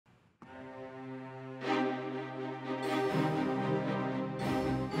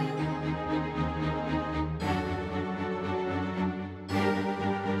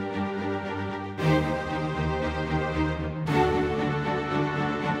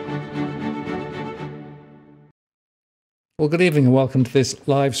Well, good evening and welcome to this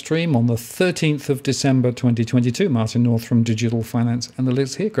live stream on the 13th of December 2022. Martin North from Digital Finance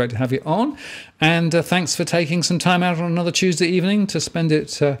Analytics here. Great to have you on. And thanks for taking some time out on another Tuesday evening to spend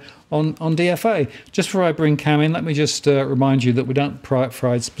it on DFA. Just before I bring Cam in, let me just remind you that we don't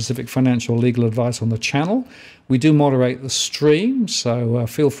provide specific financial or legal advice on the channel. We do moderate the stream, so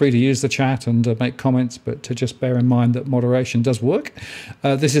feel free to use the chat and make comments, but to just bear in mind that moderation does work.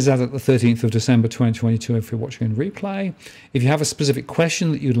 This is as at the 13th of December 2022 if you're watching in replay. If you have a specific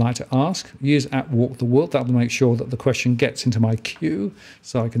question that you'd like to ask, use @WalkTheWorld. That will make sure that the question gets into my queue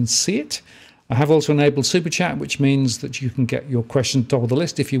so I can see it. I have also enabled Super Chat, which means that you can get your question top of the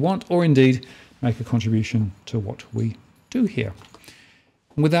list if you want, or indeed make a contribution to what we do here.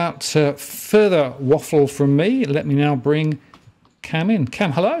 Without further waffle from me, let me now bring Cam in.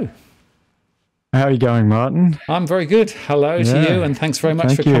 Cam, hello. How are you going, Martin? I'm very good. Hello to you, and thanks very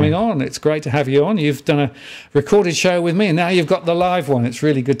much for coming on. It's great to have you on. You've done a recorded show with me, and now you've got the live one. It's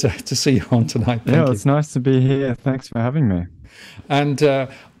really good to see you on tonight. Thank you. It's nice to be here. Thanks for having me. And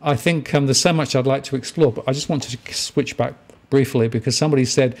I think there's so much I'd like to explore, but I just wanted to switch back briefly because somebody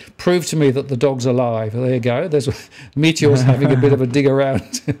said, prove to me that the dog's alive. There you go. There's Meteor's having a bit of a dig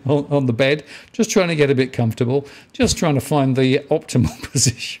around on the bed, just trying to get a bit comfortable, just trying to find the optimal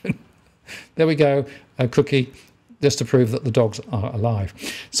position. There we go, a cookie, just to prove that the dogs are alive.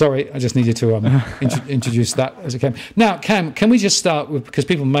 Sorry, I just needed to introduce that as it came. Now, Cam, can we just start with, because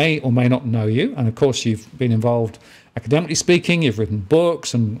people may or may not know you, and of course you've been involved academically speaking, you've written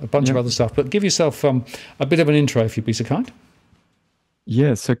books and a bunch of other stuff, but give yourself a bit of an intro if you'd be so kind.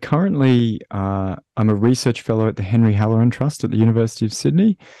 Yeah, so currently I'm a research fellow at the Henry Halloran Trust at the University of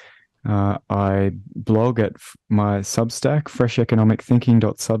Sydney. I blog at my Substack,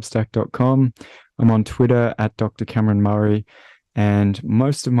 fresheconomicthinking.substack.com. I'm on Twitter at Dr. Cameron Murray, and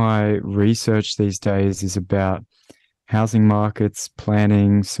most of my research these days is about housing markets,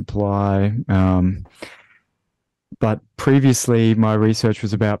 planning, supply. But previously, my research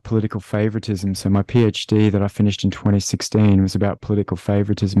was about political favoritism. So my PhD that I finished in 2016 was about political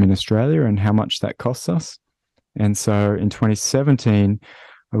favoritism in Australia and how much that costs us. And so in 2017,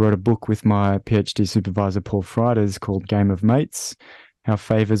 I wrote a book with my PhD supervisor, Paul Freiters, called Game of Mates, How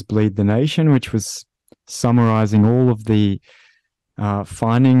Favours Bleed the Nation, which was summarizing all of the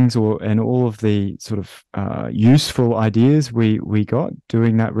findings and all of the sort of useful ideas we got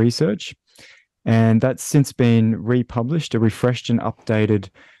doing that research. And that's since been republished. A refreshed and updated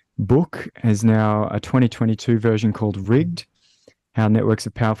book is now a 2022 version called Rigged, How Networks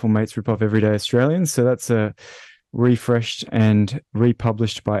of Powerful Mates Rip Off Everyday Australians. So that's a refreshed and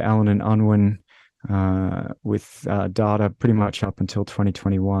republished by Allen and Unwin with data pretty much up until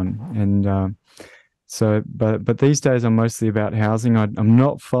 2021. And but these days I'm mostly about housing. I'm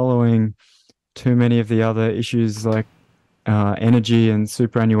not following too many of the other issues like energy and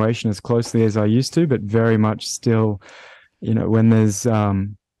superannuation as closely as I used to, but very much still, when there's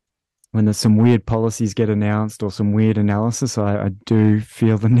some weird policies get announced or some weird analysis, I do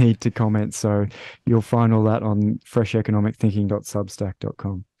feel the need to comment. So you'll find all that on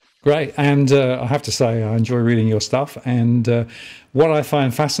fresheconomicthinking.substack.com. Great. And I have to say, I enjoy reading your stuff. And what I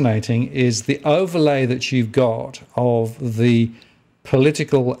find fascinating is the overlay that you've got of the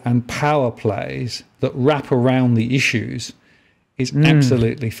political and power plays that wrap around the issues is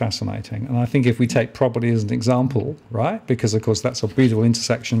absolutely fascinating. And I think if we take property as an example, right, because of course that's a beautiful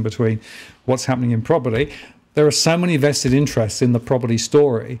intersection between what's happening in property, there are so many vested interests in the property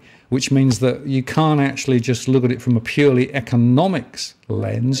story, which means that you can't actually just look at it from a purely economics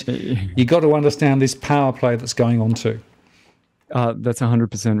lens. You got to understand this power play that's going on too. That's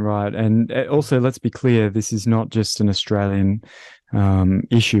 100% right. And also, let's be clear, this is not just an Australian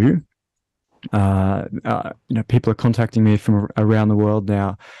issue. People are contacting me from around the world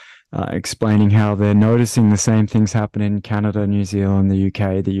now, explaining how they're noticing the same things happen in Canada, New Zealand, the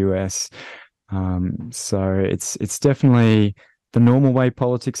UK, the US. So it's definitely the normal way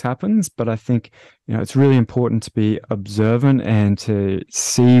politics happens, but I think it's really important to be observant and to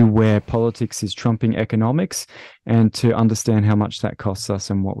see where politics is trumping economics and to understand how much that costs us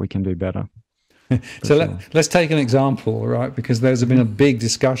and what we can do better. So let's take an example, right? Because there's been a big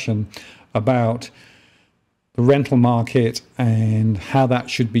discussion about the rental market and how that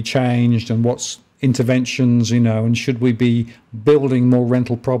should be changed and what's interventions, and should we be building more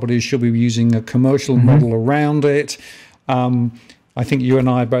rental properties? Should we be using a commercial model around it? I think you and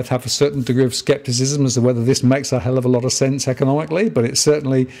I both have a certain degree of skepticism as to whether this makes a hell of a lot of sense economically, but it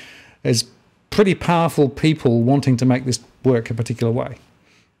certainly is pretty powerful people wanting to make this work a particular way.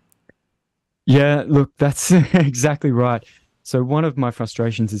 Yeah, look, that's exactly right. So one of my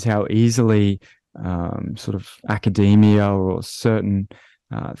frustrations is how easily sort of academia or certain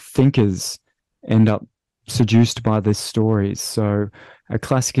thinkers end up seduced by these stories. So a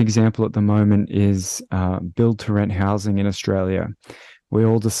classic example at the moment is build-to-rent housing in Australia. We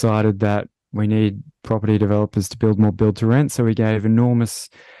all decided that we need property developers to build more build-to-rent, so we gave enormous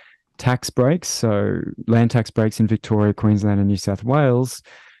tax breaks, so land tax breaks in Victoria, Queensland and New South Wales,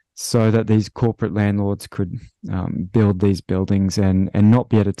 so that these corporate landlords could build these buildings and not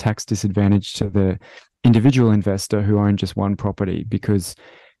be at a tax disadvantage to the individual investor who owned just one property, because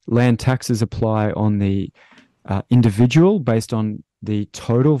land taxes apply on the individual based on the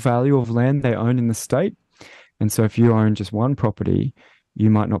total value of land they own in the state. And so if you own just one property, you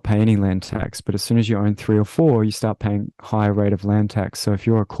might not pay any land tax. But as soon as you own 3 or 4, you start paying higher rate of land tax. So if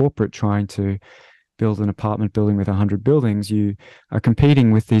you're a corporate trying to build an apartment building with 100 buildings, you are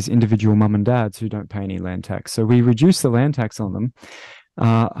competing with these individual mum and dads who don't pay any land tax. So we reduce the land tax on them,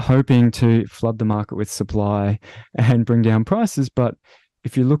 hoping to flood the market with supply and bring down prices. But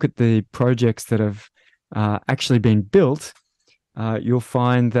if you look at the projects that have actually been built, you'll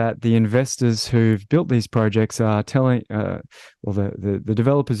find that the investors who've built these projects are telling, the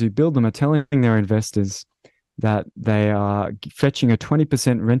developers who build them are telling their investors that they are fetching a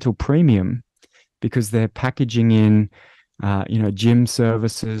 20% rental premium because they're packaging in, gym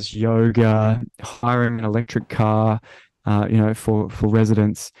services, yoga, hiring an electric car, for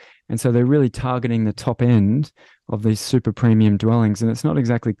residents. And so they're really targeting the top end of these super premium dwellings. And it's not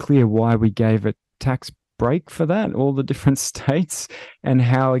exactly clear why we gave a tax break for that, all the different states, and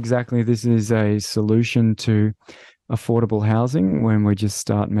how exactly this is a solution to affordable housing when we just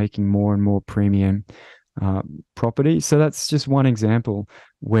start making more and more premium property. So that's just one example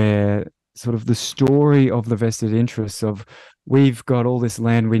where sort of the story of the vested interests of we've got all this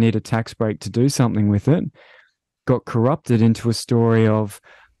land, we need a tax break to do something with it, got corrupted into a story of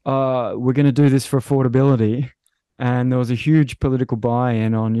we're going to do this for affordability. And there was a huge political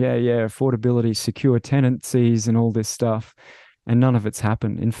buy-in on, affordability, secure tenancies and all this stuff. And none of it's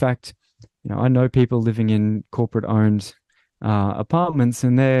happened. In fact, I know people living in corporate-owned apartments,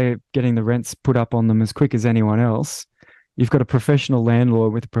 and they're getting the rents put up on them as quick as anyone else. You've got a professional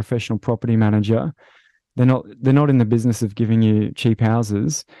landlord with a professional property manager. They're not in the business of giving you cheap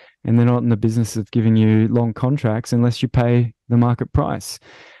houses, and they're not in the business of giving you long contracts unless you pay the market price.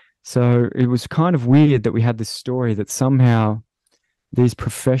 So it was kind of weird that we had this story that somehow these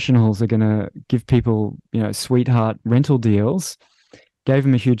professionals are going to give people, sweetheart rental deals, gave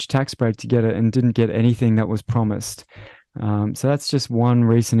them a huge tax break to get it and didn't get anything that was promised. So that's just one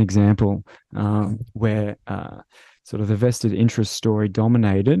recent example where sort of the vested interest story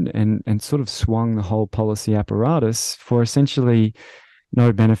dominated and sort of swung the whole policy apparatus for essentially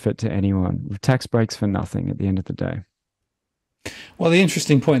no benefit to anyone, with tax breaks for nothing at the end of the day. Well, the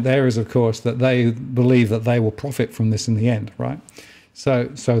interesting point there is, of course, that they believe that they will profit from this in the end, right? So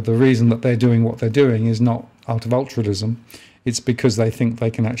the reason that they're doing what they're doing is not out of altruism. It's because they think they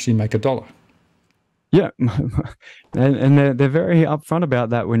can actually make $1. Yeah, and they're very upfront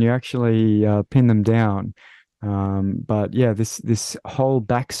about that when you actually pin them down. But yeah, this whole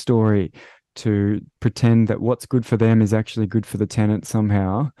backstory to pretend that what's good for them is actually good for the tenant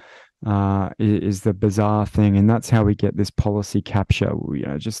somehow is the bizarre thing. And that's how we get this policy capture,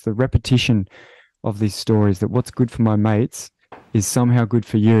 just the repetition of these stories that what's good for my mates is somehow good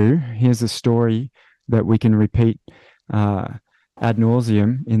for you. Here's a story that we can repeat ad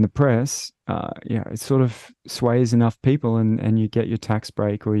nauseum in the press. It sort of sways enough people and you get your tax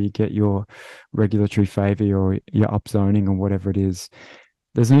break, or you get your regulatory favor, or your upzoning, or whatever it is.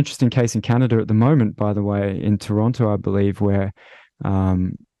 There's an interesting case in Canada at the moment, by the way, in Toronto, I believe, where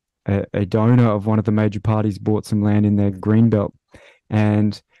a donor of one of the major parties bought some land in their green belt.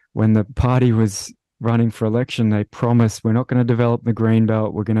 And when the party was running for election, they promised, we're not going to develop the green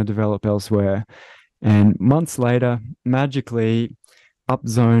belt, we're going to develop elsewhere. And months later, magically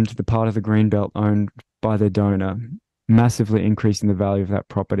upzoned the part of the green belt owned by their donor, massively increasing the value of that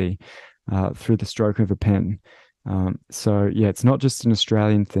property through the stroke of a pen. So yeah, it's not just an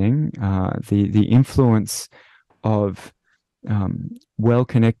Australian thing. The influence of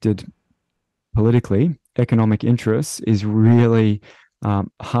well-connected politically economic interests is really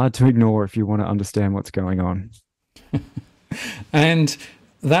hard to ignore if you want to understand what's going on. And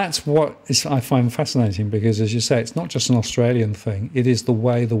that's what I find fascinating, because, as you say, it's not just an Australian thing. It is the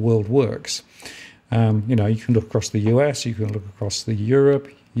way the world works. You can look across the US, you can look across the Europe,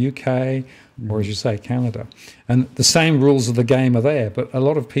 UK, or, as you say, Canada. And the same rules of the game are there, but a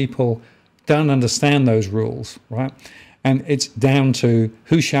lot of people don't understand those rules, right? And it's down to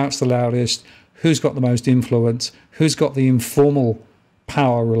who shouts the loudest, who's got the most influence, who's got the informal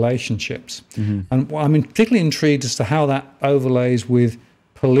power relationships. And I'm particularly intrigued as to how that overlays with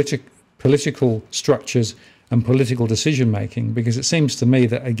political structures and political decision making, because it seems to me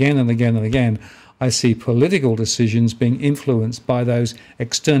that again and again and again, I see political decisions being influenced by those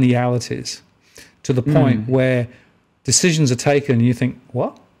externalities to the point where decisions are taken and you think,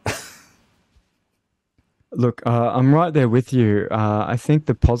 what? Look, I'm right there with you. I think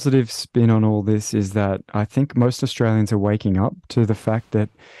the positive spin on all this is that I think most Australians are waking up to the fact that,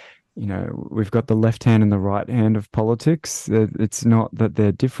 you know, we've got the left hand and the right hand of politics. It's not that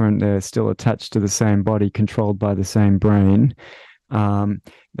they're different. They're still attached to the same body, controlled by the same brain.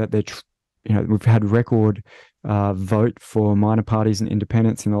 That they're, you know, we've had record vote for minor parties and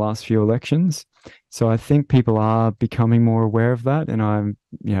independents in the last few elections. So I think people are becoming more aware of that. And I'm,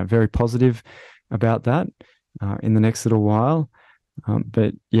 you know, very positive about that in the next little while.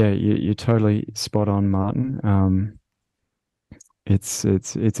 But yeah, you're totally spot on, Martin. It's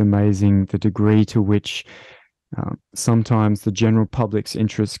amazing the degree to which sometimes the general public's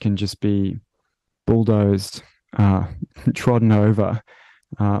interests can just be bulldozed, trodden over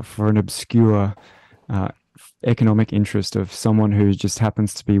for an obscure economic interest of someone who just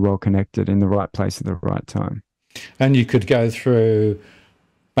happens to be well connected in the right place at the right time. And you could go through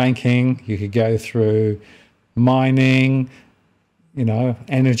banking, you could go through mining, you know,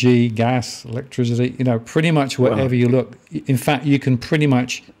 energy, gas, electricity, you know, pretty much wherever you look. In fact, you can pretty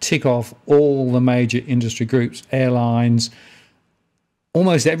much tick off all the major industry groups, airlines,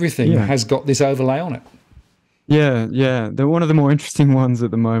 almost everything has got this overlay on it. Yeah. They're one of the more interesting ones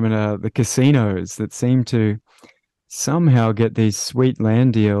at the moment are the casinos that seem to somehow get these sweet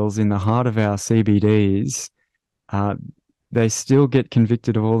land deals in the heart of our CBDs. They still get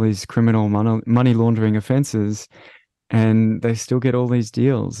convicted of all these criminal money laundering offences, and they still get all these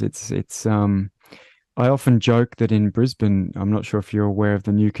deals. I often joke that in Brisbane, I'm not sure if you're aware of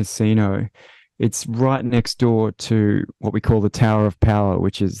the new casino, it's right next door to what we call the Tower of Power,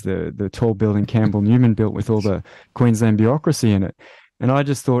 which is the tall building Campbell Newman built with all the Queensland bureaucracy in it. And I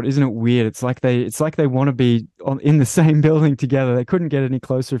just thought, isn't it weird? It's like they want to be in the same building together. They couldn't get any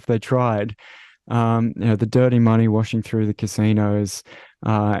closer if they tried. You know, the dirty money washing through the casinos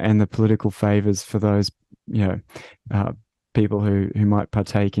and the political favours for those, you know, people who might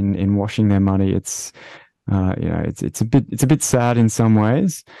partake in washing their money. It's you know, it's a bit sad in some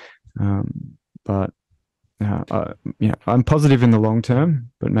ways, but you know, I'm positive in the long term,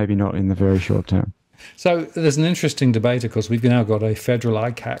 but maybe not in the very short term. So there's an interesting debate, of course. We've now got a federal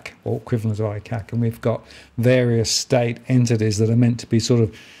ICAC or equivalent of ICAC, and we've got various state entities that are meant to be sort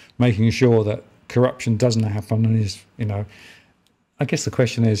of making sure that corruption doesn't happen. And is, you know, I guess the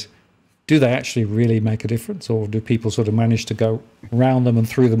question is, do they actually really make a difference, or do people sort of manage to go around them and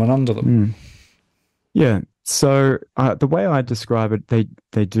through them and under them? Yeah. So the way I describe it,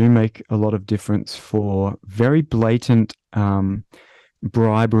 they do make a lot of difference for very blatant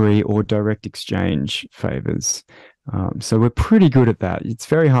bribery or direct exchange favors. So we're pretty good at that. It's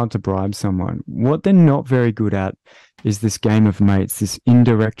very hard to bribe someone. What they're not very good at is this game of mates, this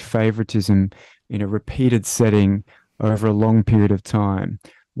indirect favoritism in a repeated setting over a long period of time,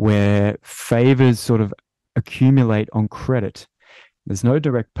 where favors sort of accumulate on credit. There's no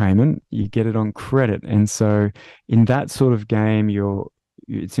direct payment, you get it on credit. And so in that sort of game,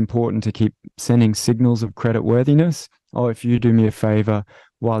 it's important to keep sending signals of credit worthiness. Oh, if you do me a favor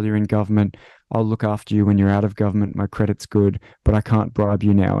while you're in government, I'll look after you when you're out of government. My credit's good, but I can't bribe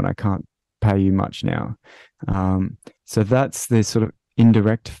you now and I can't pay you much now. So that's the sort of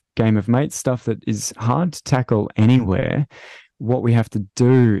indirect game of mates stuff that is hard to tackle anywhere. What we have to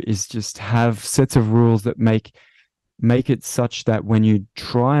do is just have sets of rules that make it such that when you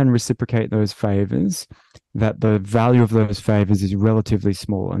try and reciprocate those favors, that the value of those favors is relatively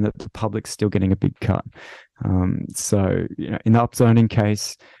small and that the public's still getting a big cut. So, you know, in the upzoning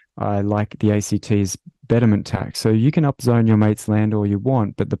case, I like the ACT's betterment tax. So you can upzone your mate's land all you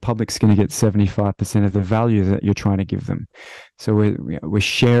want, but the public's going to get 75% of the value that you're trying to give them. So we're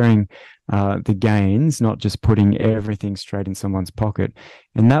sharing the gains, not just putting everything straight in someone's pocket.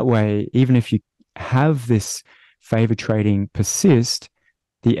 And that way, even if you have this favor trading persist,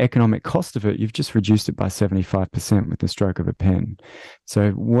 the economic cost of it, you've just reduced it by 75% with the stroke of a pen.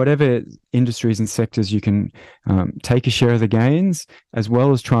 So whatever industries and sectors you can take a share of the gains, as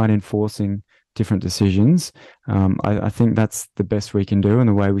well as try and enforcing different decisions, I think that's the best we can do and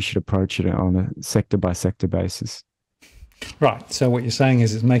the way we should approach it on a sector by sector basis. Right. So what you're saying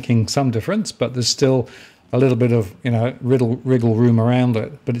is it's making some difference, but there's still a little bit of, you know, wriggle room around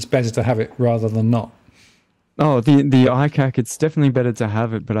it, but it's better to have it rather than not. Oh, the ICAC, it's definitely better to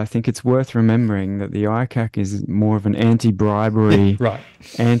have it, but I think it's worth remembering that the ICAC is more of an anti-bribery, Right.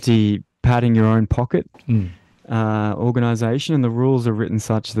 anti-padding your own pocket Mm. organization, and the rules are written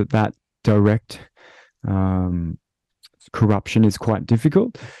such that direct um, corruption is quite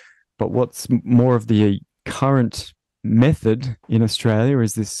difficult. But what's more of the current method in Australia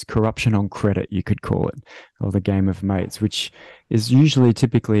is this corruption on credit, you could call it, or the game of mates, which is usually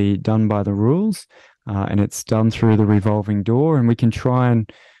typically done by the rules, and it's done through the revolving door, and we can try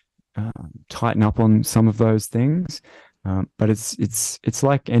and tighten up on some of those things. But it's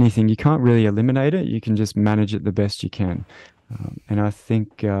like anything. You can't really eliminate it. You can just manage it the best you can. And I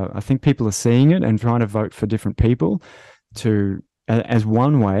think people are seeing it and trying to vote for different people as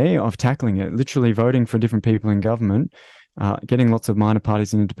one way of tackling it. Literally voting for different people in government, getting lots of minor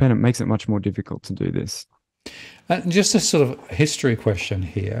parties and independent makes it much more difficult to do this. Just a sort of history question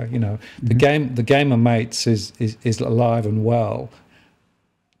here. The game of mates is alive and well.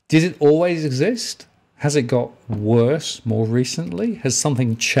 Did it always exist? Has it got worse more recently? Has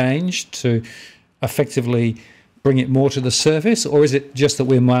something changed to effectively bring it more to the surface? Or is it just that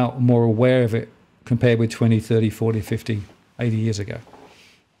we're more aware of it compared with 20, 30, 40, 50, 80 years ago?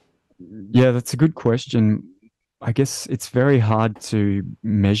 Yeah, that's a good question. I guess it's very hard to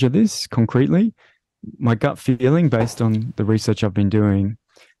measure this concretely. My gut feeling, based on the research I've been doing,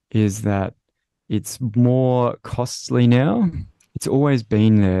 is that it's more costly now. It's always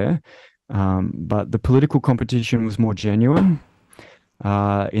been there, but the political competition was more genuine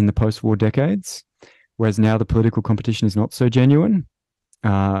in the post-war decades, whereas now the political competition is not so genuine.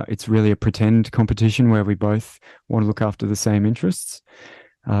 It's really a pretend competition where we both want to look after the same interests.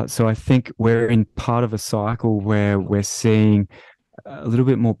 So I think we're in part of a cycle where we're seeing a little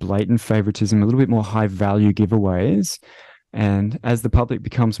bit more blatant favoritism, a little bit more high value giveaways. And as the public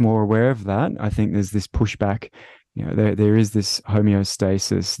becomes more aware of that, I think there's this pushback. There is this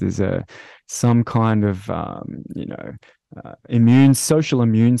homeostasis. There's some kind of social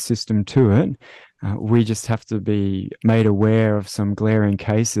immune system to it. We just have to be made aware of some glaring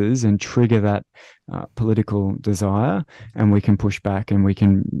cases and trigger that political desire, and we can push back and we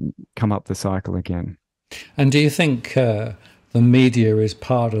can come up the cycle again. And do you think the media is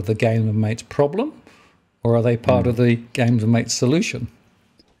part of the game of mates problem, or are they part of the game of mates solution?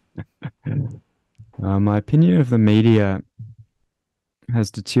 My opinion of the media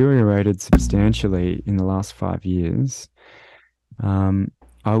has deteriorated substantially in the last 5 years.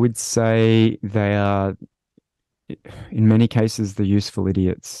 I would say they are, in many cases, the useful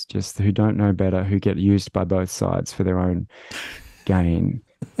idiots, just who don't know better, who get used by both sides for their own gain.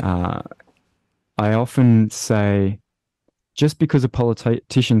 I often say, just because a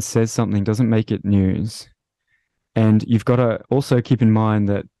politician says something doesn't make it news. And you've got to also keep in mind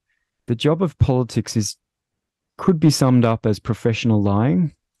that the job of politics could be summed up as professional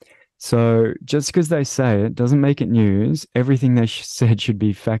lying. So just because they say it doesn't make it news. Everything they said should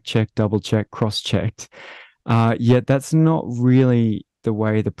be fact-checked, double-checked, cross-checked. Yet that's not really the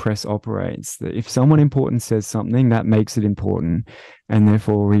way the press operates. If someone important says something, that makes it important, and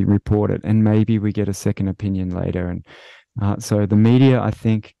therefore we report it, and maybe we get a second opinion later. And so the media, I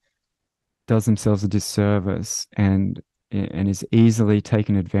think, does themselves a disservice and is easily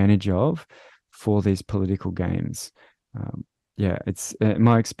taken advantage of for these political games. It's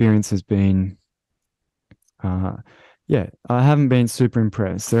my experience has been, I haven't been super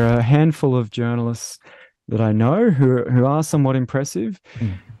impressed. There are a handful of journalists that I know who are somewhat impressive,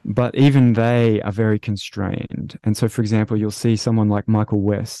 but even they are very constrained. And so, for example, you'll see someone like Michael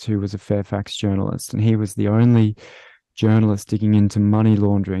West, who was a Fairfax journalist, and he was the only journalist digging into money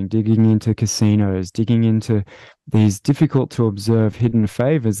laundering, digging into casinos, digging into these difficult to observe hidden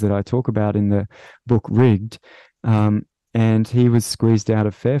favors that I talk about in the book Rigged. And he was squeezed out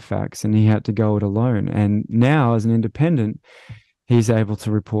of Fairfax and he had to go it alone. And now, as an independent, he's able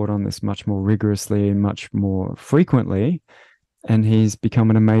to report on this much more rigorously and much more frequently. And he's become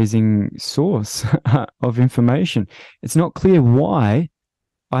an amazing source of information. It's not clear why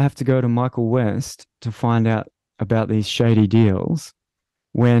I have to go to Michael West to find out about these shady deals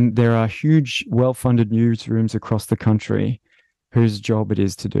when there are huge, well-funded newsrooms across the country whose job it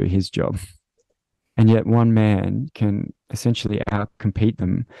is to do his job. And yet one man can essentially outcompete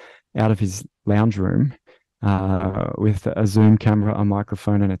them out of his lounge room with a Zoom camera, a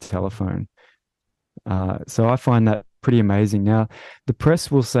microphone, and a telephone. So I find that pretty amazing. Now, the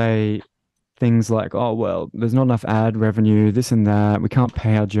press will say things like, oh, well, there's not enough ad revenue, this and that. We can't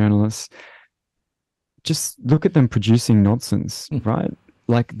pay our journalists. Just look at them producing nonsense, right?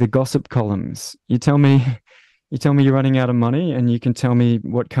 Like the gossip columns. You tell me You tell me you're running out of money, and you can tell me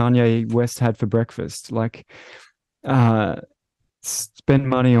what Kanye West had for breakfast. Like, spend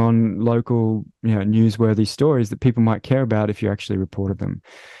money on local, newsworthy stories that people might care about if you actually reported them.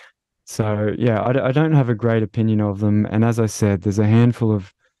 So, yeah, I don't have a great opinion of them. And as I said, there's a handful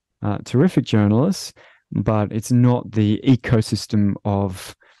of terrific journalists, but it's not the ecosystem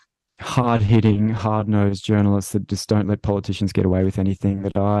of hard-hitting, hard-nosed journalists that just don't let politicians get away with anything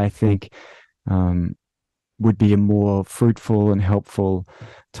that I think would be a more fruitful and helpful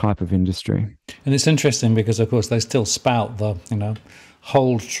type of industry. And it's interesting because, of course, they still spout the,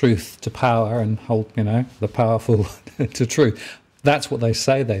 hold truth to power and hold, the powerful to truth. That's what they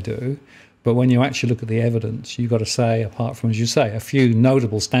say they do. But when you actually look at the evidence, you've got to say, apart from, as you say, a few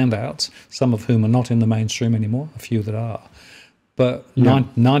notable standouts, some of whom are not in the mainstream anymore, a few that are. But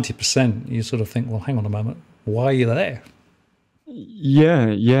 90%, you sort of think, well, hang on a moment, why are you there?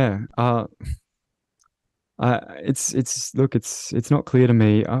 Yeah. It's not clear to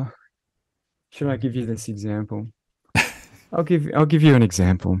me. Should I give you this example? I'll give you an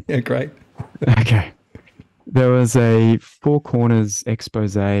example. Yeah, great. Okay. There was a Four Corners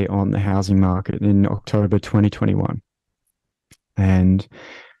expose on the housing market in October 2021. And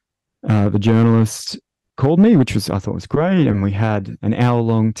the journalist called me, which I thought was great. And we had an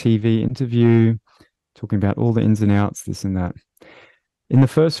hour-long TV interview talking about all the ins and outs, this and that. In the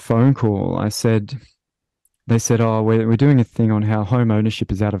first phone call, they said, oh, we're doing a thing on how home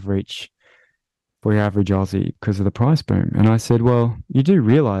ownership is out of reach for your average Aussie because of the price boom. And I said, well, you do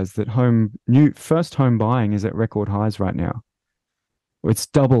realize that first home buying is at record highs right now. It's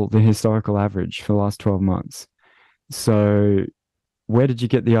double the historical average for the last 12 months. So where did you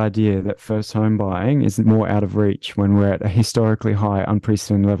get the idea that first home buying is more out of reach when we're at a historically high,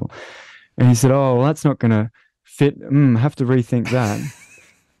 unprecedented level? And he said, oh, well, that's not going to fit. Have to rethink that.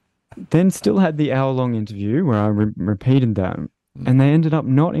 Then still had the hour-long interview where I repeated that. And they ended up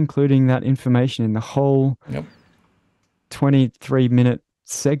not including that information in the whole 23-minute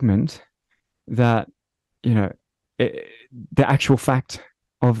segment that, the actual fact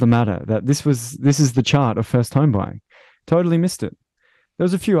of the matter, that this is the chart of first home buying. Totally missed it. There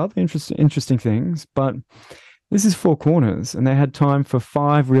was a few other interesting things, but this is Four Corners, and they had time for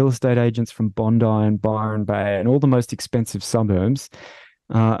 5 real estate agents from Bondi and Byron Bay and all the most expensive suburbs.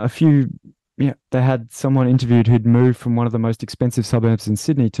 They had someone interviewed who'd moved from one of the most expensive suburbs in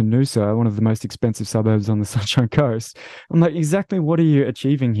Sydney to Noosa, one of the most expensive suburbs on the Sunshine Coast. I'm like, exactly what are you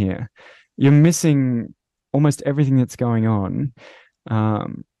achieving here? You're missing almost everything that's going on.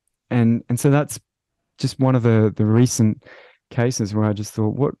 And so that's just one of the recent cases where I just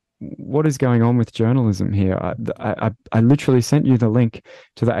thought, what is going on with journalism here? I literally sent you the link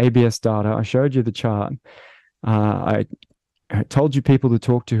to the ABS data. I showed you the chart. I told you people to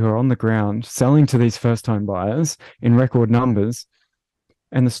talk to who are on the ground selling to these first-time buyers in record numbers,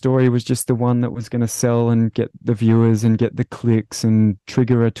 and the story was just the one that was going to sell and get the viewers and get the clicks and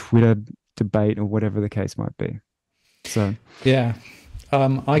trigger a Twitter debate or whatever the case might be. So yeah,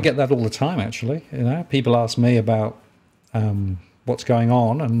 I get that all the time. Actually, people ask me about what's going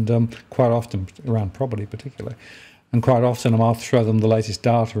on, and quite often around property, particularly. And quite often I'll throw them the latest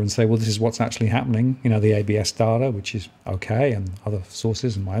data and say, well, this is what's actually happening, the ABS data, which is okay, and other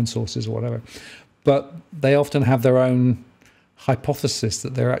sources and my own sources or whatever. But they often have their own hypothesis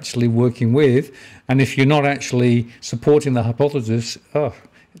that they're actually working with. And if you're not actually supporting the hypothesis,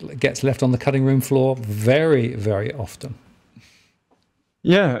 it gets left on the cutting room floor very, very often.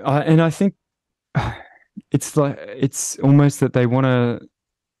 Yeah, and I think it's almost that they want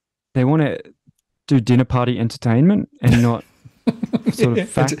to do dinner party entertainment and not sort of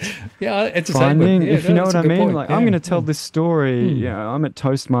fact finding, if you know what I mean. Point. Like, I'm going to tell this story. I'm at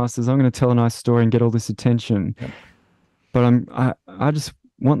Toastmasters. I'm going to tell a nice story and get all this attention. Yep. But I just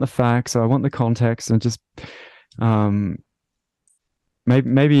want the facts. I want the context, and just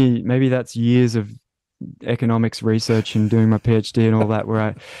maybe that's years of economics research and doing my PhD and all that,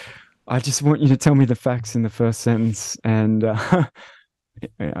 where I just want you to tell me the facts in the first sentence and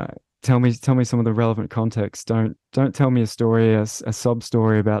tell me some of the relevant context. Don't tell me a story, a sob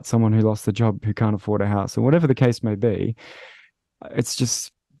story about someone who lost their job who can't afford a house or whatever the case may be. It's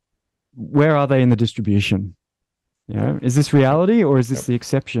just, where are they in the distribution? Is this reality, or is this the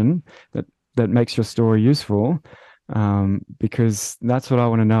exception that makes your story useful? Because that's what I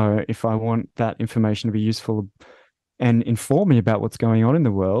want to know if I want that information to be useful and inform me about what's going on in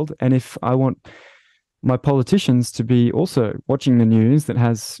the world, and if I want my politicians to be also watching the news that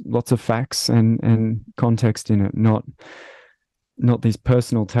has lots of facts and context in it, not these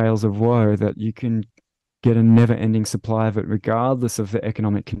personal tales of woe that you can get a never-ending supply of it regardless of the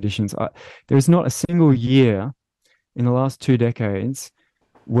economic conditions. There is not a single year in the last 2 decades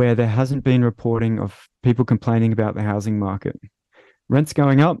where there hasn't been reporting of people complaining about the housing market. Rents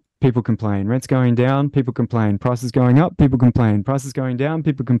going up, people complain. Rents going down, people complain. Prices going up, people complain. Prices going down,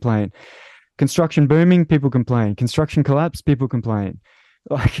 people complain. Construction booming, people complain. Construction collapse, people complain.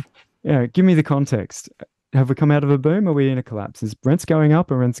 Like, give me the context. Have we come out of a boom? Or are we in a collapse? Is rents going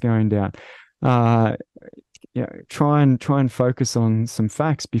up or rents going down? Try and focus on some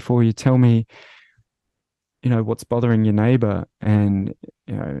facts before you tell me, what's bothering your neighbor and,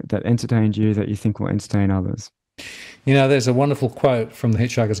 that entertained you that you think will entertain others. There's a wonderful quote from The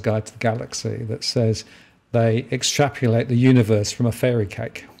Hitchhiker's Guide to the Galaxy that says they extrapolate the universe from a fairy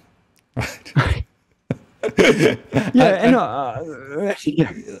cake. Right.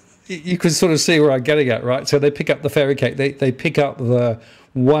 You can sort of see where I'm getting at, right? So they pick up the fairy cake. They pick up the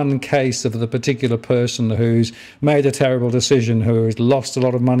one case of the particular person who's made a terrible decision, who has lost a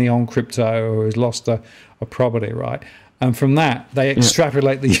lot of money on crypto, or has lost a property, right? And from that, they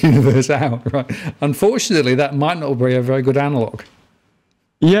extrapolate the universe out, right? Unfortunately, that might not be a very good analog.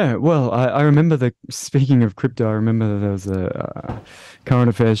 Yeah, well, I remember speaking of crypto, I remember there was a current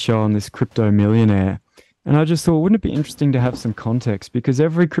affairs show on this crypto millionaire. And I just thought, wouldn't it be interesting to have some context? Because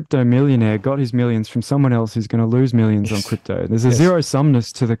every crypto millionaire got his millions from someone else who's going to lose millions on crypto. There's a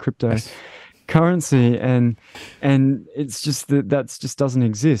zero-sumness to the crypto currency, and it's just that just doesn't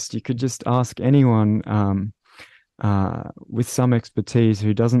exist. You could just ask anyone with some expertise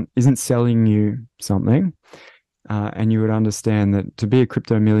who isn't selling you something, and you would understand that to be a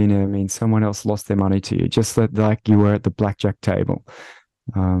crypto millionaire means someone else lost their money to you, just like you were at the blackjack table.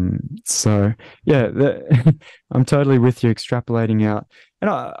 I'm totally with you extrapolating out, and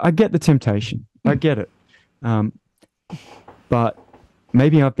I get the temptation. I get it. But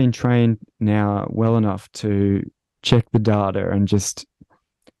maybe I've been trained now well enough to check the data and just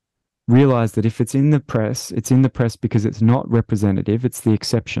realize that if it's in the press because it's not representative. It's the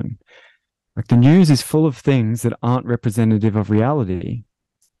exception. Like, the news is full of things that aren't representative of reality,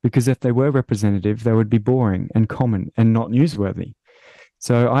 because if they were representative, they would be boring and common and not newsworthy.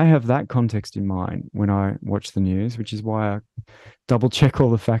 So I have that context in mind when I watch the news, which is why I double check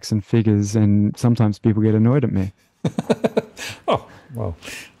all the facts and figures, and sometimes people get annoyed at me. Oh, well,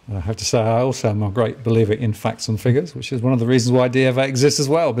 I have to say I also am a great believer in facts and figures, which is one of the reasons why DFA exists as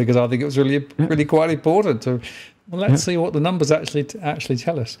well, because I think it was really quite important to, let's see what the numbers actually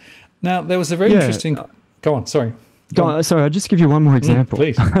tell us. Now, there was a very interesting... Go on, sorry. Sorry, I'll just give you one more example.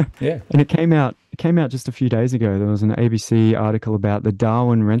 Please, yeah. And it came out just a few days ago. There was an ABC article about the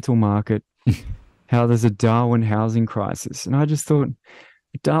Darwin rental market, how there's a Darwin housing crisis. And I just thought,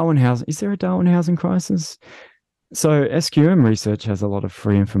 is there a Darwin housing crisis? So SQM research has a lot of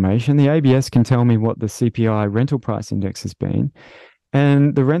free information. The ABS can tell me what the CPI rental price index has been,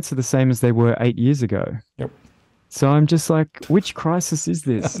 and the rents are the same as they were 8 years ago. Yep. So I'm just like, which crisis is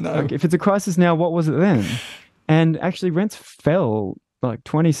this? Like, if it's a crisis now, what was it then? And actually, rents fell like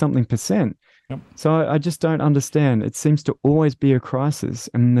 20-something%. Yep. So I just don't understand. It seems to always be a crisis,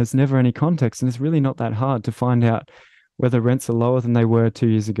 and there's never any context. And it's really not that hard to find out whether rents are lower than they were 2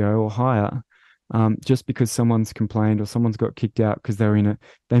 years ago or higher, just because someone's complained or someone's got kicked out because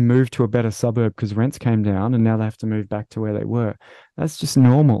they moved to a better suburb because rents came down, and now they have to move back to where they were. That's just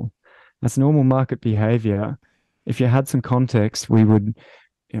normal. That's normal market behavior. If you had some context, we would,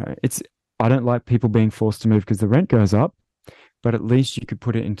 I don't like people being forced to move because the rent goes up, but at least you could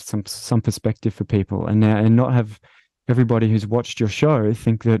put it into some perspective for people, and not have everybody who's watched your show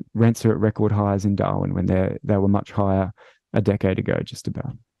think that rents are at record highs in Darwin when they were much higher a decade ago, just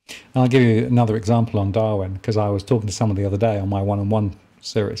about. I'll give you another example on Darwin, because I was talking to someone the other day on my one-on-one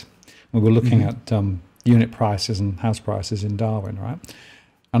series. We were looking at unit prices and house prices in Darwin, right?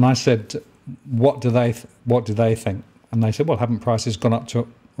 And I said, what do they think? And they said, well, haven't prices gone up to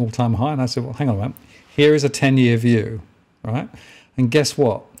all-time high? And I said, well, hang on a minute. Here is a 10-year view, right? And guess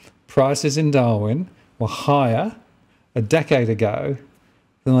what? Prices in Darwin were higher a decade ago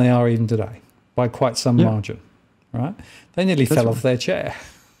than they are even today, by quite some margin, right? They nearly fell off their chair.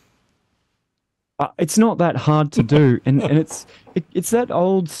 It's not that hard to do, and it's that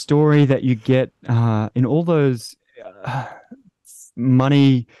old story that you get in all those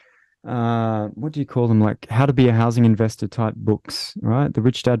money. What do you call them? Like How to Be a Housing Investor type books, right? The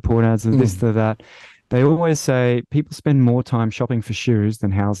Rich Dad Poor Dads, this, the that. They always say people spend more time shopping for shoes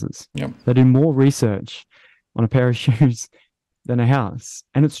than houses. Yep. They do more research on a pair of shoes than a house,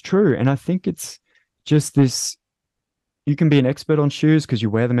 and it's true. And I think it's just this. You can be an expert on shoes because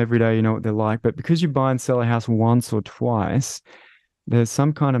you wear them every day, you know what they're like. But because you buy and sell a house once or twice, there's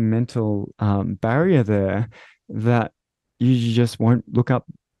some kind of mental barrier there that you just won't look up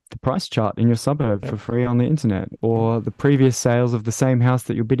the price chart in your suburb for free on the internet, or the previous sales of the same house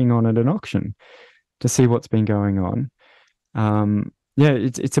that you're bidding on at an auction to see what's been going on. Yeah,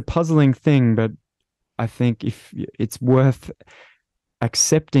 it's a puzzling thing, but I think if it's worth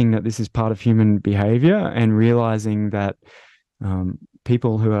accepting that this is part of human behavior and realizing that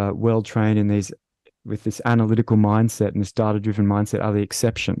people who are well trained in these with this analytical mindset and this data-driven mindset are the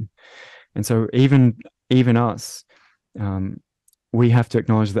exception. And so even us, we have to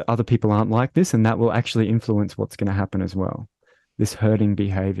acknowledge that other people aren't like this, and that will actually influence what's going to happen as well. This herding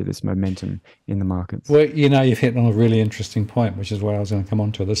behavior, this momentum in the markets. Well, you've hit on a really interesting point, which is where I was going to come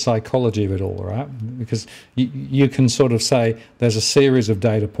on to, the psychology of it all, right? Because you can sort of say there's a series of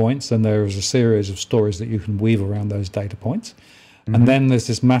data points and there is a series of stories that you can weave around those data points. Mm-hmm. And then there's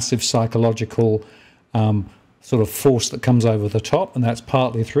this massive psychological sort of force that comes over the top, and that's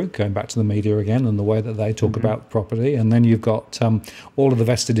partly through going back to the media again and the way that they talk about property. And then you've got all of the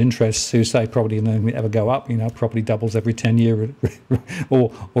vested interests who say property can only ever go up. Property doubles every 10 years,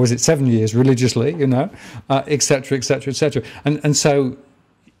 or is it 7 years religiously? Et cetera, et cetera, et cetera. And so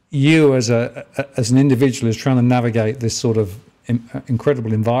you as an individual is trying to navigate this sort of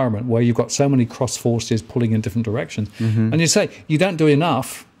incredible environment where you've got so many cross forces pulling in different directions, and you say you don't do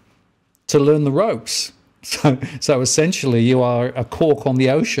enough to learn the ropes. So essentially you are a cork on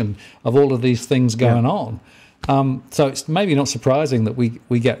the ocean of all of these things going on. So it's maybe not surprising that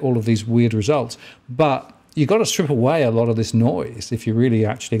we get all of these weird results, but you've got to strip away a lot of this noise if you're really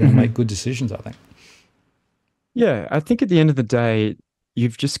actually going to make good decisions, I think. Yeah, I think at the end of the day,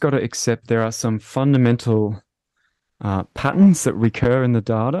 you've just got to accept there are some fundamental patterns that recur in the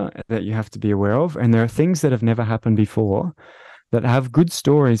data that you have to be aware of, and there are things that have never happened before that have good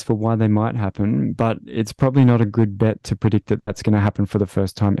stories for why they might happen, but it's probably not a good bet to predict that that's going to happen for the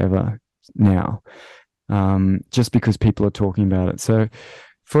first time ever now, just because people are talking about it. So,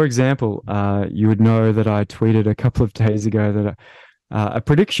 for example, you would know that I tweeted a couple of days ago that a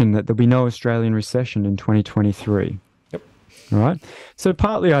prediction that there'll be no Australian recession in 2023. Yep. All right. So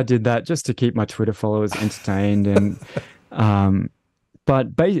partly I did that just to keep my Twitter followers entertained, and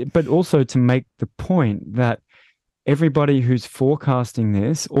but also to make the point that everybody who's forecasting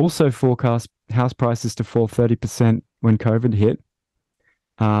this also forecast house prices to fall 30% when COVID hit.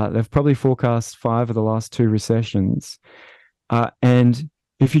 They've probably forecast 5 of the last 2 recessions. And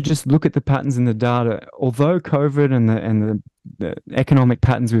if you just look at the patterns in the data, although COVID and the economic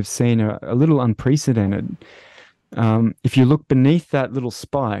patterns we've seen are a little unprecedented, if you look beneath that little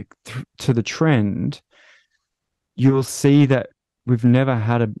spike to the trend, you'll see that we've never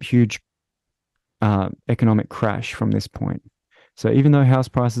had a huge economic crash from this point. So even though house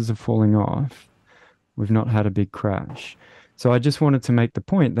prices are falling off, we've not had a big crash. So I just wanted to make the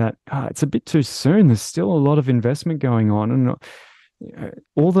point that it's a bit too soon. There's still a lot of investment going on, and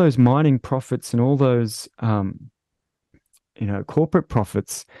all those mining profits and all those corporate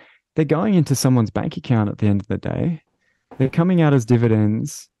profits, they're going into someone's bank account at the end of the day. They're coming out as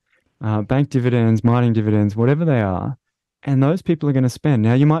dividends, bank dividends, mining dividends, whatever they are. And those people are going to spend.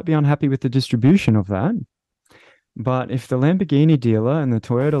 Now, you might be unhappy with the distribution of that, but if the Lamborghini dealer and the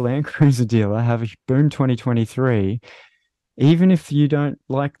Toyota Land Cruiser dealer have a boom 2023, even if you don't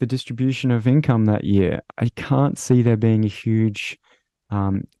like the distribution of income that year, I can't see there being a huge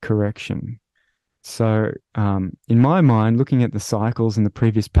correction. So in my mind, looking at the cycles and the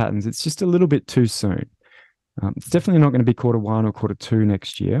previous patterns, it's just a little bit too soon. It's definitely not going to be Q1 or Q2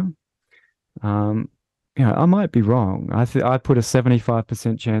 next year. I might be wrong. I put a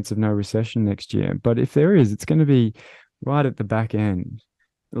 75% chance of no recession next year. But if there is, it's going to be right at the back end.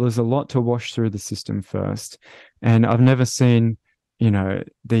 There's a lot to wash through the system first. And I've never seen,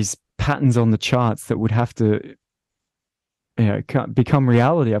 these patterns on the charts that would have to, become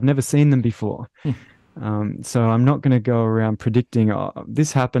reality. I've never seen them before. So I'm not going to go around predicting,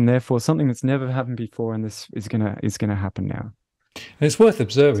 this happened, therefore something that's never happened before, and this is going to happen now. And it's worth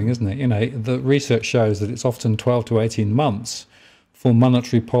observing, isn't it? The research shows that it's often 12 to 18 months for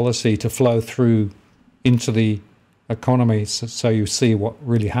monetary policy to flow through into the economy, so you see what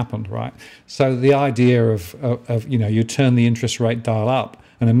really happened, right? So the idea of you turn the interest rate dial up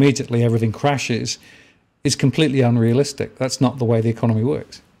and immediately everything crashes is completely unrealistic. That's not the way the economy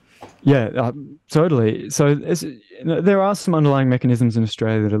works. Yeah, totally. So there are some underlying mechanisms in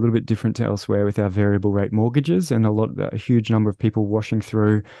Australia that are a little bit different to elsewhere with our variable rate mortgages, and a huge number of people washing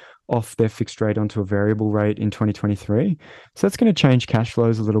through off their fixed rate onto a variable rate in 2023. So that's going to change cash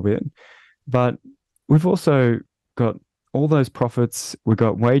flows a little bit. But we've also got all those profits. We've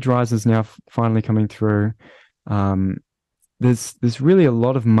got wage rises now finally coming through. There's really a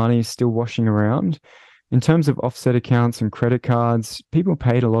lot of money still washing around. In terms of offset accounts and credit cards, people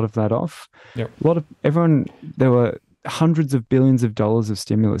paid a lot of that off. Yep. There were hundreds of billions of dollars of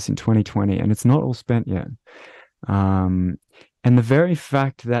stimulus in 2020, and it's not all spent yet. And the very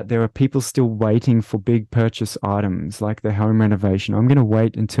fact that there are people still waiting for big purchase items like the home renovation, I'm going to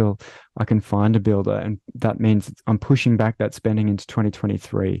wait until I can find a builder. And that means I'm pushing back that spending into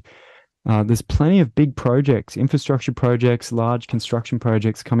 2023. There's plenty of big projects, infrastructure projects, large construction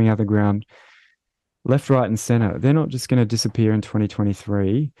projects coming out of the ground, left, right, and center. They're not just going to disappear in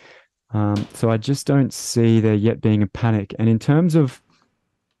 2023. So I just don't see there yet being a panic. And in terms of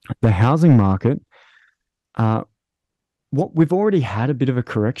the housing market, what we've already had a bit of a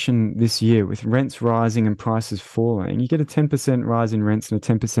correction this year with rents rising and prices falling. You get a 10% rise in rents and a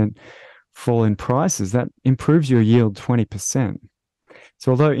 10% fall in prices. That improves your yield 20%.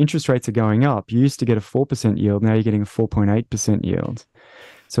 So although interest rates are going up, you used to get a 4% yield. Now you're getting a 4.8% yield.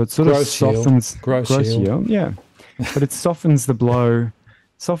 So it sort of softens gross yield. Yeah. But it softens the blow.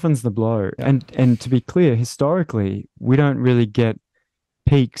 Yeah. And to be clear, historically, we don't really get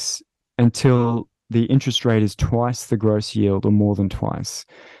peaks until the interest rate is twice the gross yield or more than twice.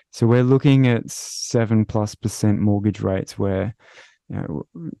 So we're looking at 7+% mortgage rates where, you know,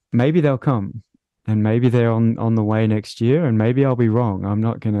 maybe they'll come and maybe they're on the way next year, and maybe I'll be wrong. I'm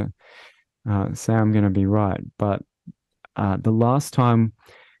not going to say I'm going to be right. But the last time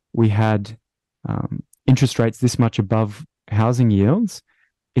we had interest rates this much above housing yields,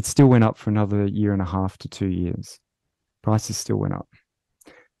 it still went up for another 1.5 to 2 years. Prices still went up.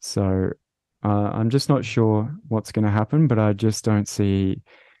 So I'm just not sure what's going to happen, but I just don't see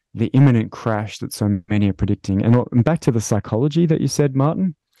the imminent crash that so many are predicting. And back to the psychology that you said,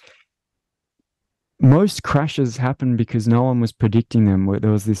 Martin, most crashes happen because no one was predicting them, where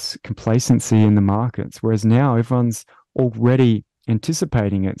there was this complacency in the markets, whereas now everyone's already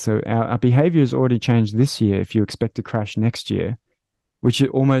anticipating it. So our behavior has already changed this year if you expect a crash next year, which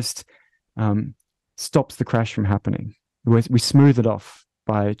it almost stops the crash from happening. We smooth it off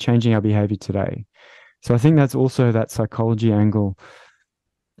by changing our behavior today. So I think that's also that psychology angle.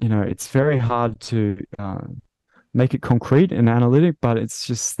 You know, it's very hard to make it concrete and analytic, but it's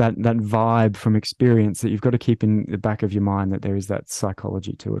just that vibe from experience that you've got to keep in the back of your mind, that there is that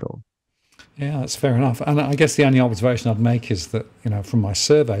psychology to it all. Yeah, that's fair enough. And I guess the only observation I'd make is that, you know, from my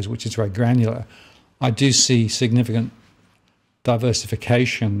surveys, which is very granular, I do see significant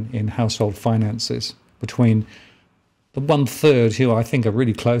diversification in household finances between the 1/3 who I think are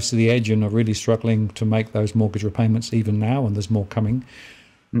really close to the edge and are really struggling to make those mortgage repayments even now, and there's more coming.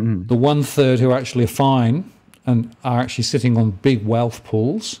 Mm-hmm. The 1/3 who actually are fine and are actually sitting on big wealth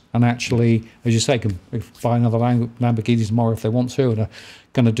pools and actually, as you say, can buy another Lamborghini tomorrow if they want to, and are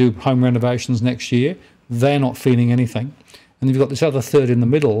going to do home renovations next year. They're not feeling anything. And you've got this other third in the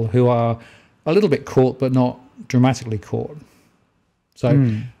middle who are a little bit caught but not dramatically caught.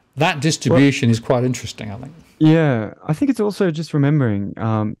 So that distribution is quite interesting, I think. Yeah, I think it's also just remembering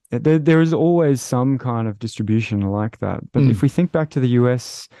there is always some kind of distribution like that. But if we think back to the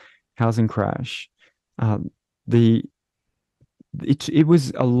US housing crash, it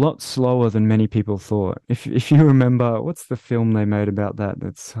was a lot slower than many people thought. If you remember, what's the film they made about that?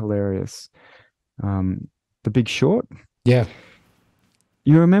 That's hilarious. The Big Short. Yeah.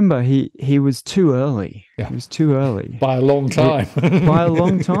 You remember he was too early. Yeah. He was too early. By a long time. By a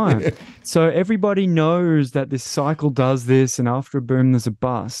long time. So everybody knows that this cycle does this, and after a boom, there's a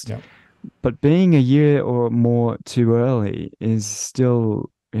bust. Yeah. But being a year or more too early is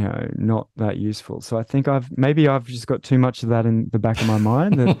still, you know, not that useful. So I think I've just got too much of that in the back of my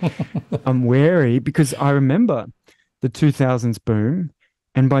mind that I'm wary, because I remember the 2000s boom,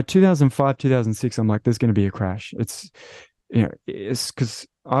 and by 2005, 2006, I'm like, there's going to be a crash. It's because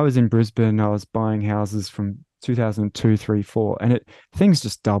I was in Brisbane, I was buying houses from 2002, 3, 4, and things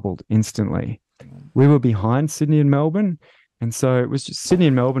just doubled instantly. We were behind Sydney and Melbourne, and so it was just Sydney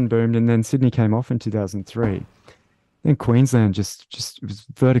and Melbourne boomed, and then Sydney came off in 2003. Then Queensland just it was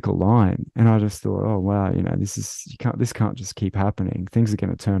vertical line, and I just thought, oh wow, you know, this can't just keep happening. Things are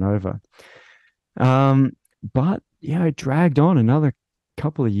going to turn over. But yeah, it dragged on another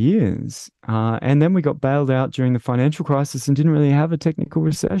couple of years, and then we got bailed out during the financial crisis and didn't really have a technical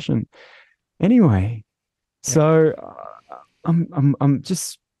recession anyway. So I'm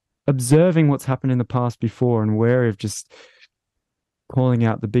just observing what's happened in the past before and wary of just calling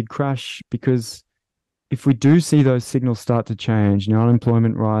out the big crash, because if we do see those signals start to change,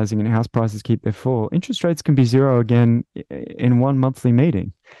 unemployment rising and house prices keep their fall, interest rates can be zero again in one monthly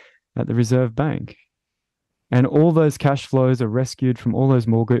meeting at the Reserve Bank. And all those cash flows are rescued from all those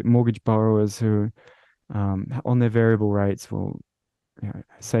mortgage borrowers who, on their variable rates, will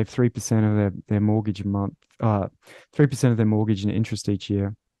save 3% of their mortgage a month, 3% of their mortgage and interest each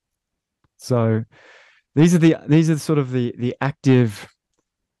year. So these are sort of the active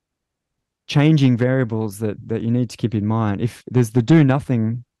changing variables that you need to keep in mind. If there's the do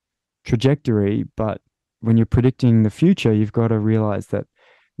nothing trajectory, but when you're predicting the future, you've got to realize that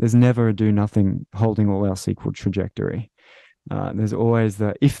there's never a do nothing holding all else equal trajectory. There's always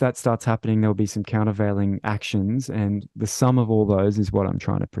if that starts happening, there'll be some countervailing actions, and the sum of all those is what I'm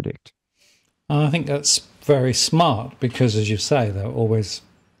trying to predict. I think that's very smart because, as you say, there are always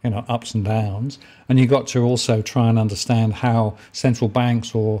ups and downs, and you've got to also try and understand how central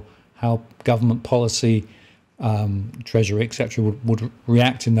banks or how government policy, Treasury, etc., would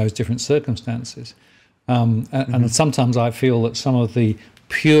react in those different circumstances. And sometimes I feel that some of the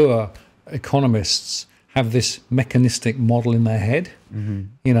pure economists have this mechanistic model in their head.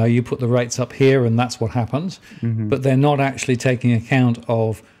 You put the rates up here and that's what happens, but they're not actually taking account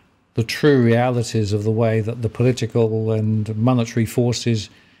of the true realities of the way that the political and monetary forces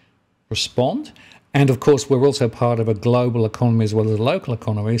respond. And of course, we're also part of a global economy as well as a local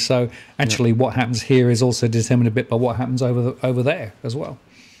economy. So actually what happens here is also determined a bit by what happens over there as well.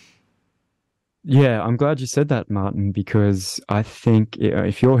 Yeah, I'm glad you said that, Martin, because I think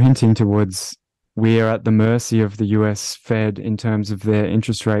if you're hinting towards we are at the mercy of the US Fed in terms of their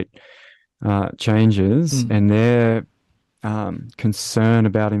interest rate changes and their concern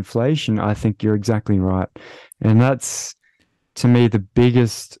about inflation, I think you're exactly right. And that's, to me, the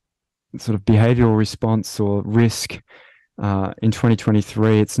biggest sort of behavioral response or risk in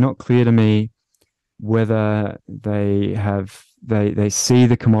 2023. It's not clear to me whether they see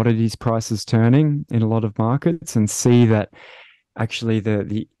the commodities prices turning in a lot of markets and see that actually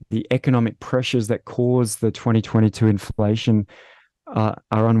the economic pressures that cause the 2022 inflation are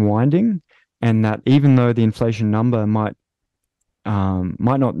unwinding, and that even though the inflation number might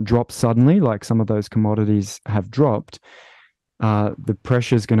not drop suddenly like some of those commodities have dropped, the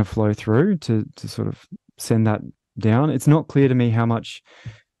pressure is going to flow through to sort of send that down. It's not clear to me how much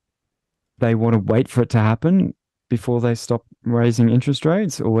they want to wait for it to happen before they stop raising interest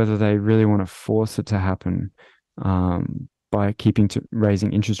rates, or whether they really want to force it to happen by keeping to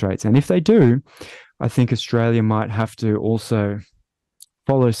raising interest rates. And if they do, I think Australia might have to also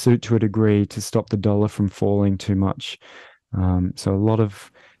follow suit to a degree to stop the dollar from falling too much. So a lot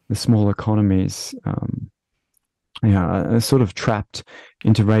of the small economies are sort of trapped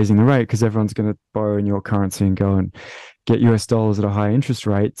into raising the rate because everyone's going to borrow in your currency and go and get US dollars at a high interest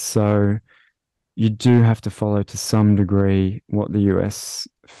rate. So you do have to follow to some degree what the US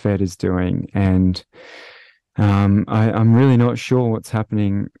Fed is doing. And I'm really not sure what's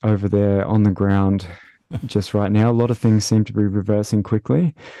happening over there on the ground just right now. A lot of things seem to be reversing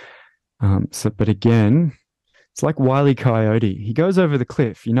quickly. But again, it's like Wile E. Coyote. He goes over the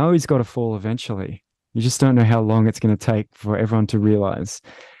cliff. He's got to fall eventually. You just don't know how long it's going to take for everyone to realize.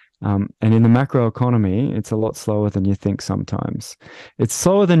 And in the macro economy, it's a lot slower than you think sometimes. It's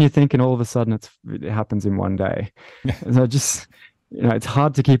slower than you think, and all of a sudden it happens in one day. So just, it's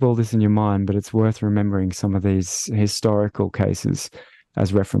hard to keep all this in your mind, but it's worth remembering some of these historical cases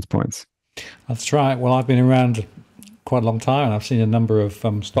as reference points. That's right. Well, I've been around quite a long time, and I've seen a number of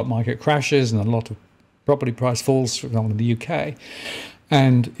stock market crashes and a lot of property price falls, for example, in the UK.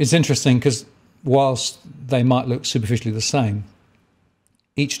 And it's interesting because whilst they might look superficially the same,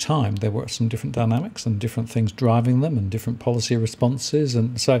 each time there were some different dynamics and different things driving them and different policy responses.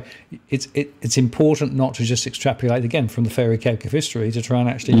 And so it's important not to just extrapolate again from the fairy cake of history to try and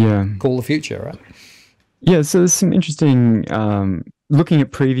actually call the future, right? Yeah, so there's some interesting, looking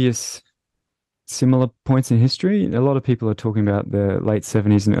at previous similar points in history, a lot of people are talking about the late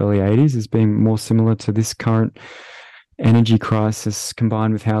 70s and early 80s as being more similar to this current energy crisis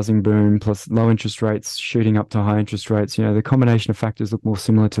combined with housing boom plus low interest rates shooting up to high interest rates. The combination of factors look more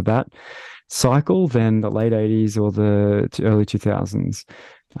similar to that cycle than the late 80s or the early 2000s.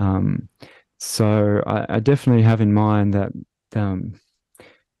 So I definitely have in mind that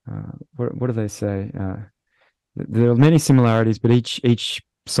what do they say? There are many similarities, but each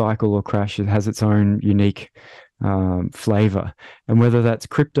cycle or crash has its own unique flavor. And whether that's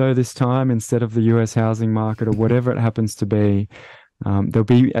crypto this time instead of the US housing market or whatever it happens to be, there'll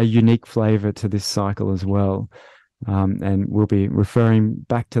be a unique flavor to this cycle as well. And we'll be referring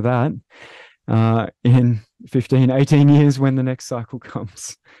back to that in 15, 18 years when the next cycle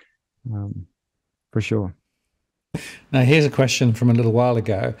comes, for sure. Now, here's a question from a little while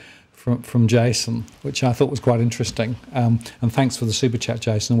ago from Jason, which I thought was quite interesting. And thanks for the super chat,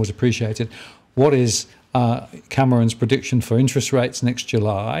 Jason, always appreciated. What is Cameron's prediction for interest rates next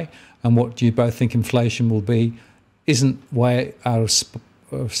July? And what do you both think inflation will be isn't way out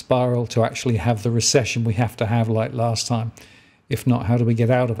of spiral to actually have the recession we have to have like last time. If not, how do we get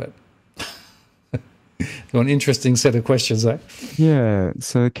out of it? An interesting set of questions, eh? Yeah.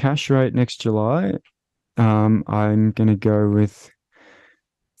 So cash rate next July, I'm going to go with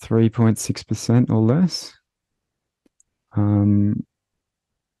 3.6% or less.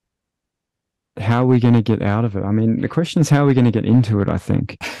 How are we going to get out of it? I mean, the question is, how are we going to get into it, I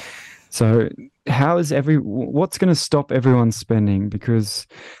think. So what's going to stop everyone spending? Because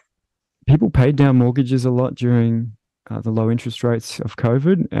people paid down mortgages a lot during the low interest rates of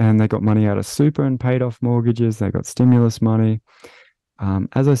COVID, and they got money out of super and paid off mortgages. They got stimulus money.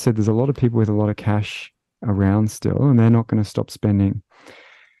 As I said, there's a lot of people with a lot of cash around still, and they're not going to stop spending.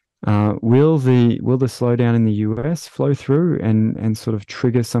 Will the slowdown in the US flow through and sort of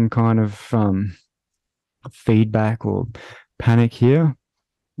trigger some kind of feedback or panic here?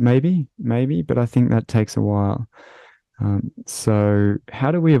 Maybe, but I think that takes a while. So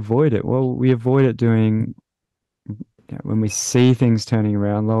how do we avoid it? Well, we avoid it doing, when we see things turning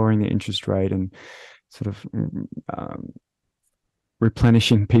around, lowering the interest rate and sort of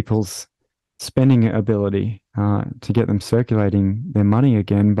replenishing people's spending ability to get them circulating their money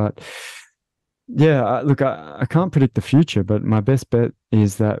again. But yeah, look, I can't predict the future, but my best bet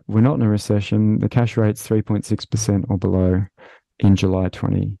is that we're not in a recession. The cash rate's 3.6% or below in July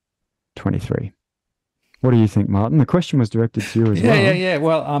 2023. What do you think, Martin? The question was directed to you as well. Yeah.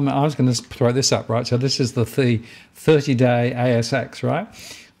 Well, I was going to throw this up, right? So this is the 30-day ASX, right?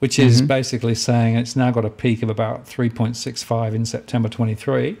 Which is basically saying it's now got a peak of about 3.65 in September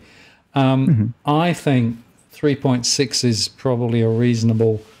 23. I think 3.6 is probably a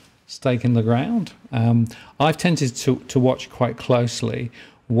reasonable stake in the ground. I've tended to watch quite closely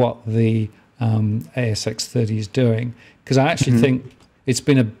what the ASX 30 is doing, because I actually think it's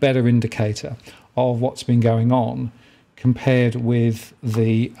been a better indicator of what's been going on compared with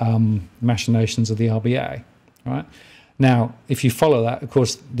the machinations of the RBA, right? Now, if you follow that, of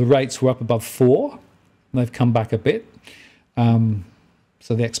course, the rates were up above 4. They've come back a bit.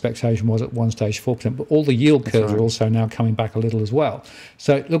 So the expectation was at one stage 4%, but all the yield curves are also now coming back a little as well.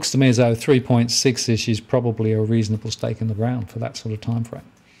 So it looks to me as though 3.6-ish is probably a reasonable stake in the ground for that sort of time frame.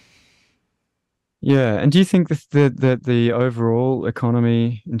 Yeah, and do you think that the overall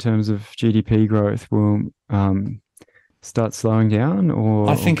economy in terms of GDP growth will start slowing down, or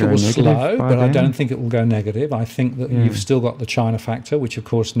I think it will slow, but I don't think it will go negative. I think that you've still got the China factor, which of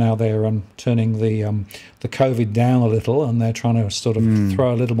course now they're turning the COVID down a little, and they're trying to sort of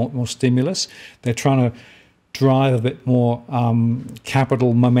throw a little more stimulus. They're trying to drive a bit more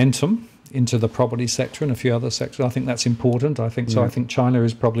capital momentum into the property sector and a few other sectors. I think that's important. I think so. I think China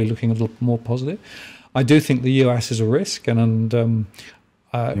is probably looking a little more positive. I do think the US is a risk, and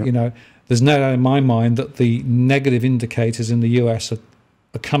you know, there's no doubt in my mind that the negative indicators in the US are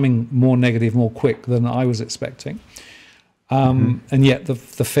coming more negative more quick than I was expecting. And yet the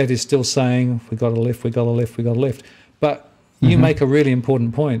Fed is still saying, we got to lift, we got to lift, we got to lift. But you make a really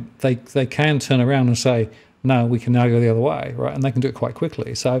important point. They can turn around and say, no, we can now go the other way, right? And they can do it quite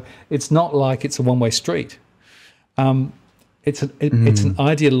quickly. So it's not like it's a one-way street. It's an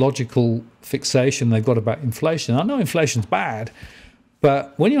ideological fixation they've got about inflation. I know inflation's bad,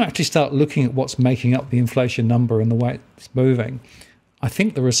 but when you actually start looking at what's making up the inflation number and the way it's moving, I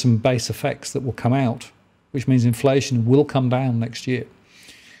think there are some base effects that will come out, which means inflation will come down next year.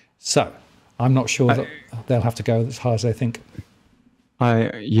 So I'm not sure that they'll have to go as high as they think.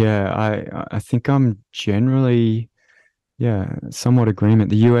 I think I'm generally, somewhat agreement.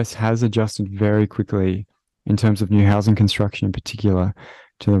 The US has adjusted very quickly in terms of new housing construction in particular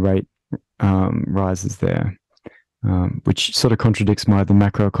to the rate rises there, which sort of contradicts the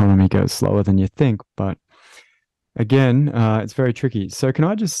macroeconomy goes slower than you think. But again, it's very tricky. So can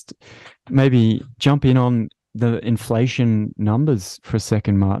I just maybe jump in on the inflation numbers for a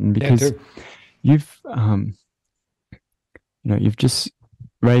second, Martin? Because you've just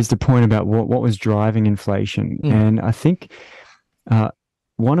raised a point about what was driving inflation. And I think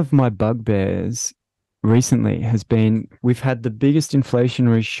one of my bugbears recently has been, we've had the biggest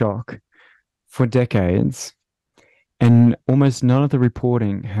inflationary shock for decades, and almost none of the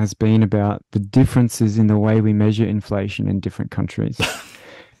reporting has been about the differences in the way we measure inflation in different countries.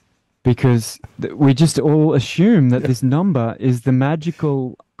 Because we just all assume that this number is the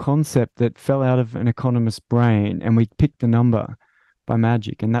magical concept that fell out of an economist's brain, and we picked the number by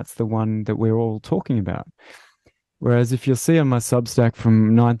magic, and that's the one that we're all talking about. Whereas if you'll see on my Substack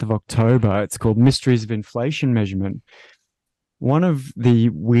from 9th of October, it's called Mysteries of Inflation Measurement. One of the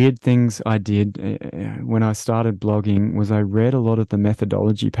weird things I did when I started blogging was I read a lot of the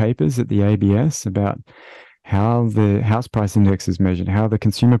methodology papers at the ABS about how the house price index is measured, how the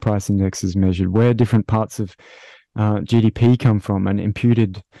consumer price index is measured, where different parts of GDP come from, and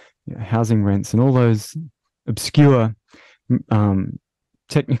imputed housing rents, and all those obscure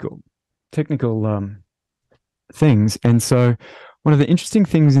technical things. And so one of the interesting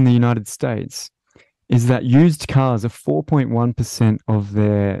things in the United States is that used cars are 4.1% of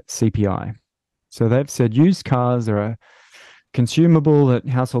their CPI. So they've said used cars are a consumable that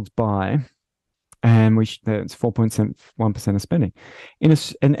households buy, and it's 4.1% of spending.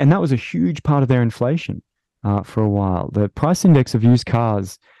 And that was a huge part of their inflation for a while. The price index of used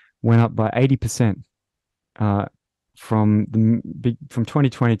cars went up by 80% from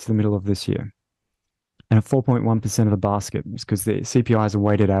 2020 to the middle of this year. And 4.1% of the basket, because the CPI is a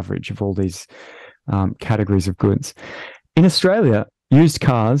weighted average of all these categories of goods. In Australia, used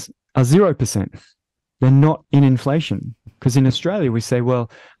cars are 0%. They're not in inflation, because in Australia we say, well,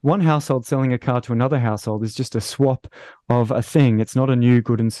 one household selling a car to another household is just a swap of a thing. It's not a new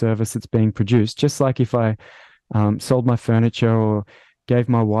good and service that's being produced. Just like if I sold my furniture or gave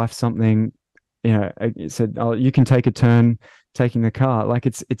my wife something, it said, oh, you can take a turn taking the car. Like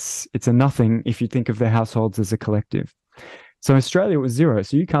it's a nothing if you think of their households as a collective. So Australia was 0.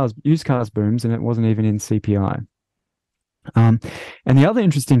 So used cars booms, and it wasn't even in CPI. And the other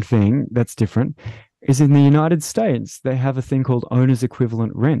interesting thing that's different is in the United States, they have a thing called owner's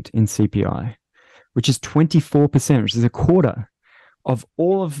equivalent rent in CPI, which is 24%, which is a quarter of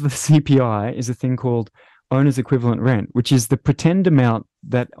all of the CPI is a thing called owner's equivalent rent, which is the pretend amount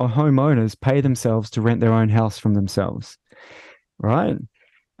that homeowners pay themselves to rent their own house from themselves, right?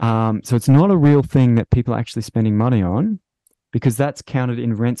 So it's not a real thing that people are actually spending money on, because that's counted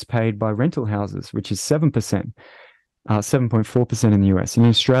in rents paid by rental houses, which is 7%. 7.4% in the US. In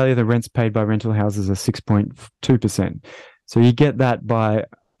Australia, the rents paid by rental houses are 6.2%. So you get that by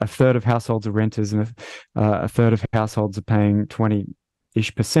a third of households are renters, and a third of households are paying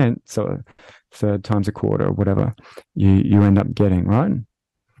 20-ish%. So a third times a quarter or whatever you end up getting, right?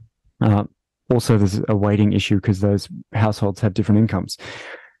 Also, there's a weighting issue because those households have different incomes.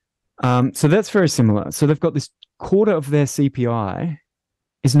 So that's very similar. So they've got this quarter of their CPI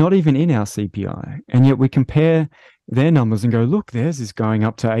is not even in our CPI. And yet we compare their numbers and go, look, theirs is going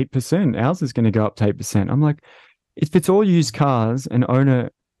up to 8%. Ours is going to go up to 8%. I'm like, if it's all used cars and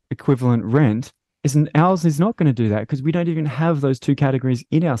owner equivalent rent, ours is not going to do that, because we don't even have those two categories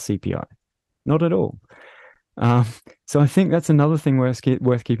in our CPI. Not at all. So I think that's another thing worth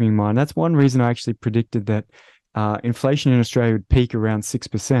keeping in mind. That's one reason I actually predicted that inflation in Australia would peak around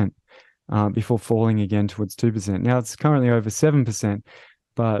 6% before falling again towards 2%. Now it's currently over 7%.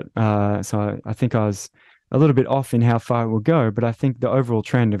 But so I think I was a little bit off in how far it will go. But I think the overall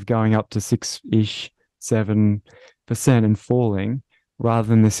trend of going up to 6-ish, 7% and falling, rather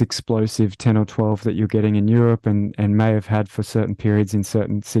than this explosive 10 or 12 that you're getting in Europe and may have had for certain periods in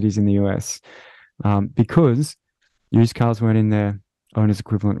certain cities in the US, because used cars weren't in there, owner's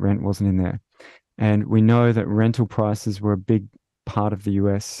equivalent rent wasn't in there. And we know that rental prices were a big part of the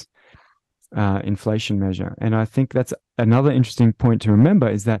US inflation measure. And I think that's another interesting point to remember,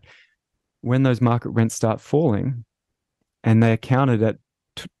 is that when those market rents start falling, and they are counted at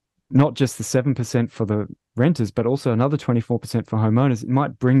not just the 7% for the renters, but also another 24% for homeowners, it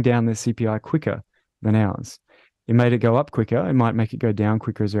might bring down their CPI quicker than ours. It made it go up quicker. It might make it go down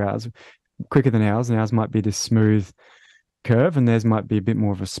quicker than ours, and ours might be this smooth curve, and theirs might be a bit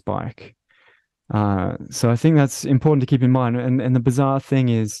more of a spike. So I think that's important to keep in mind. And the bizarre thing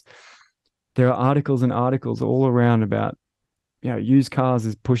is, there are articles and articles all around about, used cars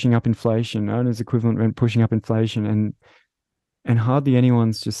is pushing up inflation, owner's equivalent rent pushing up inflation, and hardly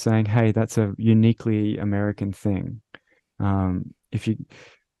anyone's just saying, hey, that's a uniquely American thing. If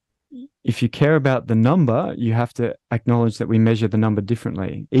you care about the number, you have to acknowledge that we measure the number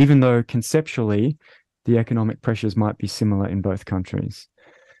differently, even though conceptually the economic pressures might be similar in both countries.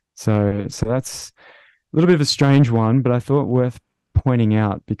 So that's a little bit of a strange one, but I thought worth pointing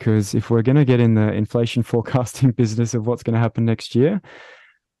out, because if we're going to get in the inflation forecasting business of what's going to happen next year,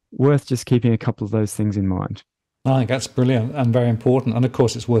 worth just keeping a couple of those things in mind. I think that's brilliant and very important. And of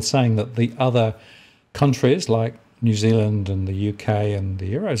course, it's worth saying that the other countries like New Zealand and the UK and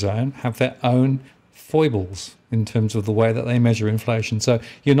the Eurozone have their own foibles in terms of the way that they measure inflation. So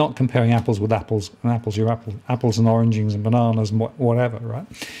you're not comparing apples with apples, and apples and oranges and bananas and whatever, right?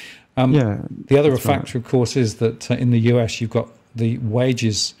 The other factor, of course, is that in the US, you've got the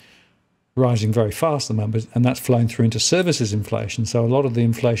wages rising very fast at the moment, and that's flowing through into services inflation. So a lot of the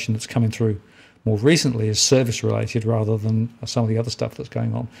inflation that's coming through more recently is service related rather than some of the other stuff that's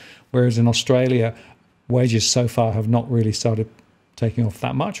going on. Whereas in Australia, wages so far have not really started taking off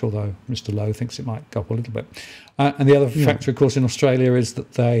that much, although Mr. Lowe thinks it might go up a little bit. And the other factor, of course, in Australia is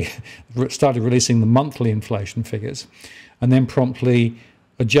that they started releasing the monthly inflation figures and then promptly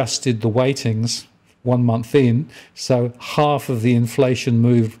adjusted the weightings 1 month in. So half of the inflation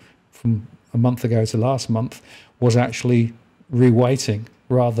move from a month ago to last month was actually reweighting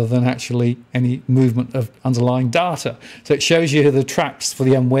rather than actually any movement of underlying data. So it shows you the traps for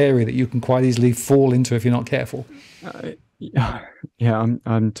the unwary that you can quite easily fall into if you're not careful. Yeah,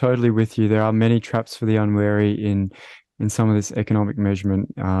 I'm totally with you. There are many traps for the unwary in some of this economic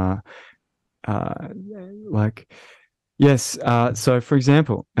measurement. So for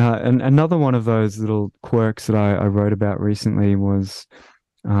example, and another one of those little quirks that I wrote about recently was,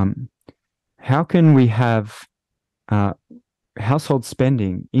 how can we have household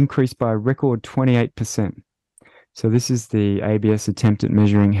spending increase by a record 28%? So this is the ABS attempt at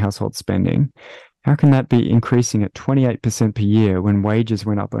measuring household spending. How can that be increasing at 28% per year when wages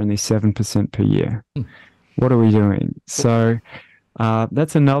went up only 7% per year? What are we doing? So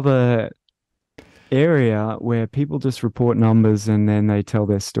that's another area where people just report numbers and then they tell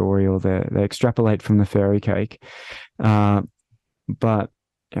their story, or they extrapolate from the fairy cake. But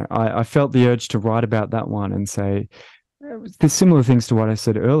I felt the urge to write about that one and say there's similar things to what I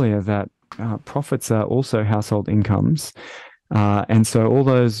said earlier, that profits are also household incomes. And so all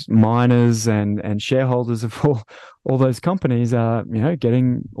those miners and shareholders of all those companies are,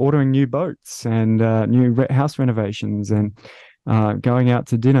 ordering new boats and new house renovations and going out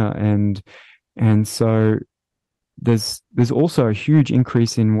to dinner. And so there's also a huge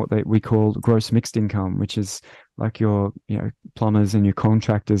increase in what we call gross mixed income, which is like your plumbers and your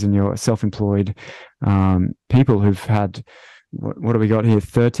contractors and your self-employed people who've had, what do we got here,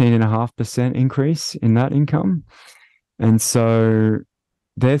 13.5% increase in that income. And so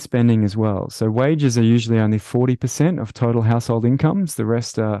they're spending as well. So wages are usually only 40% of total household incomes. The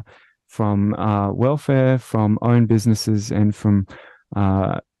rest are from welfare, from own businesses, and from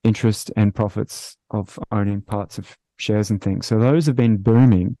interest and profits of owning parts of shares and things. So those have been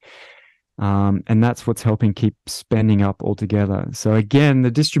booming. And that's what's helping keep spending up altogether. So again,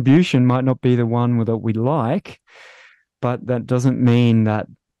 the distribution might not be the one that we like, but that doesn't mean that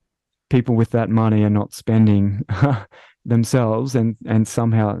people with that money are not spending themselves and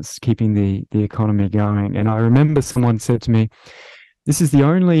somehow it's keeping the economy going. And I remember someone said to me, this is the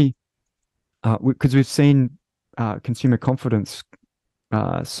only, because we've seen consumer confidence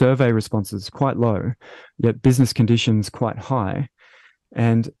survey responses quite low, yet business conditions quite high.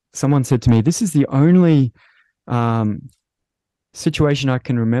 And someone said to me, this is the only situation I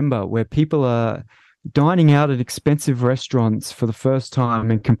can remember where people are dining out at expensive restaurants for the first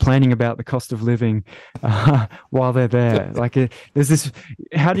time and complaining about the cost of living while they're there. Like there's this,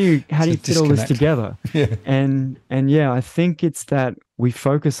 how do you fit all this together? Yeah. And yeah, I think it's that we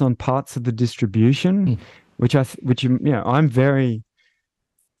focus on parts of the distribution, which I'm very,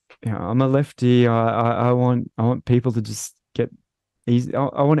 I'm a lefty. I want people to just get easy.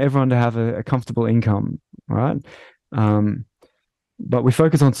 I want everyone to have a comfortable income, right? But we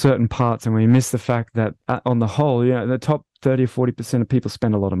focus on certain parts and we miss the fact that on the whole, the top 30 or 40% of people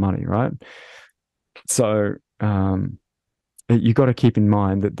spend a lot of money, right? So you got to keep in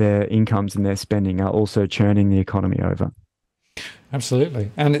mind that their incomes and their spending are also churning the economy over.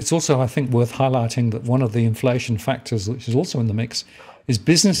 Absolutely. And it's also, I think, worth highlighting that one of the inflation factors, which is also in the mix, is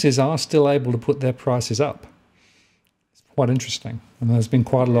businesses are still able to put their prices up. It's quite interesting. And there's been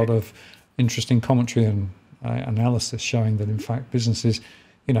quite a lot of interesting commentary and analysis showing that, in fact, businesses,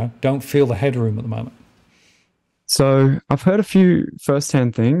 don't feel the headroom at the moment. So I've heard a few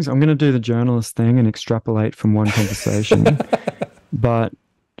first-hand things. I'm going to do the journalist thing and extrapolate from one conversation. But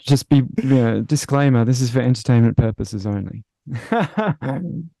just disclaimer, this is for entertainment purposes only.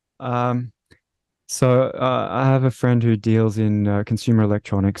 So I have a friend who deals in consumer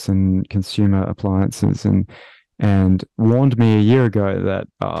electronics and consumer appliances, and warned me a year ago that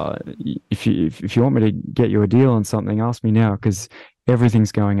if you want me to get you a deal on something, ask me now, because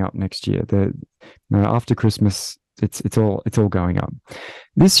everything's going up next year. After Christmas, it's all going up.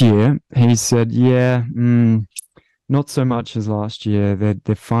 This year, he said, not so much as last year.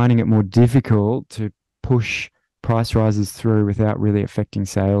 They're finding it more difficult to push price rises through without really affecting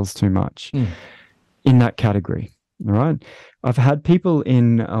sales too much in that category. All right. I've had people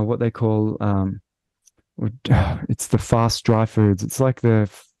in what they call it's the fast dry foods. It's like the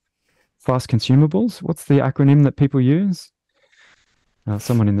fast consumables. What's the acronym that people use?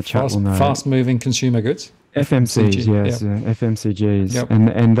 Someone in the chat will know. Fast moving consumer goods. FMCGs, yes, yep. FMCGs. Yep.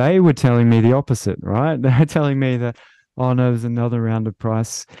 And they were telling me the opposite, right? They're telling me that, oh no, there's another round of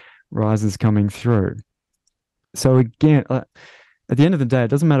price rises coming through. So again, at the end of the day, it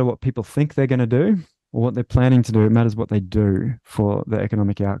doesn't matter what people think they're going to do or what they're planning to do. It matters what they do for the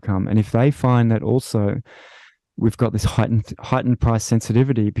economic outcome. And if they find that also we've got this heightened price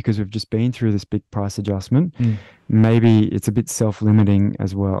sensitivity because we've just been through this big price adjustment, maybe it's a bit self-limiting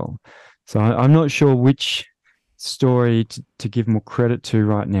as well. So I'm not sure which story to give more credit to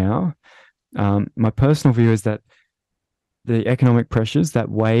right now. My personal view is that the economic pressures, that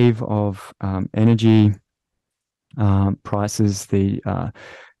wave of energy prices, the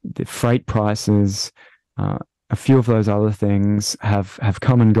freight prices, a few of those other things have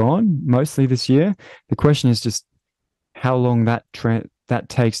come and gone mostly this year. The question is just how long that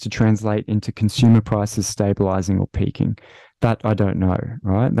takes to translate into consumer prices stabilizing or peaking. That I don't know,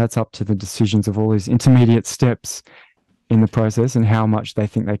 right? That's up to the decisions of all these intermediate steps in the process and how much they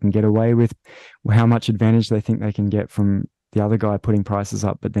think they can get away with, how much advantage they think they can get from the other guy putting prices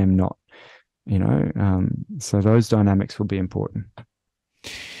up, but them not, so those dynamics will be important.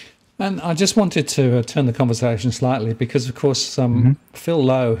 And I just wanted to turn the conversation slightly because, of course, Phil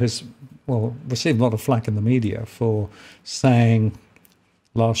Lowe has, received a lot of flack in the media for saying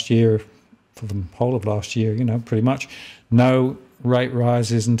last year, for the whole of last year, pretty much no rate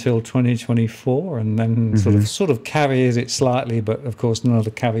rises until 2024, and then sort of caveated it slightly, but of course none of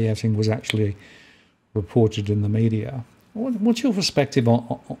the caveating was actually reported in the media. What's your perspective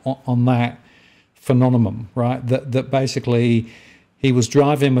on that phenomenon, right? That basically he was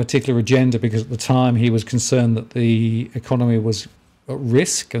driving a particular agenda because at the time he was concerned that the economy was at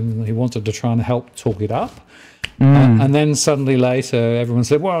risk and he wanted to try and help talk it up. And then suddenly later everyone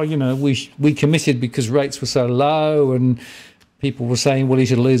said, well, we committed because rates were so low, and people were saying, well, he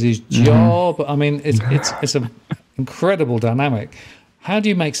should lose his job. I mean, it's an incredible dynamic. How do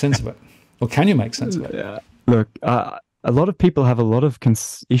you make sense of it? Or can you make sense of it? Yeah. Look, a lot of people have a lot of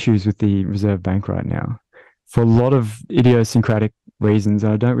issues with the Reserve Bank right now for a lot of idiosyncratic reasons.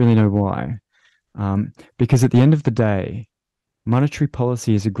 I don't really know why. Because at the end of the day, monetary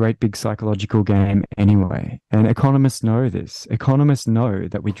policy is a great big psychological game anyway. And economists know this. Economists know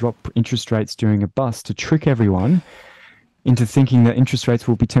that we drop interest rates during a bust to trick everyone into thinking that interest rates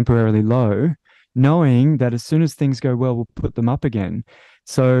will be temporarily low, knowing that as soon as things go well, we'll put them up again.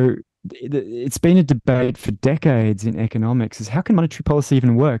 So it's been a debate for decades in economics is how can monetary policy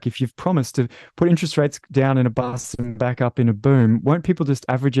even work if you've promised to put interest rates down in a bust and back up in a boom? Won't people just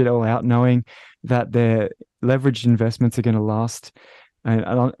average it all out knowing that their leveraged investments are going to last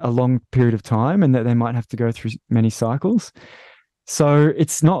a long period of time and that they might have to go through many cycles? So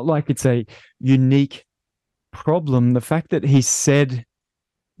it's not like it's a unique problem. The fact that he said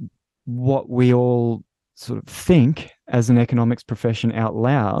what we all sort of think as an economics profession out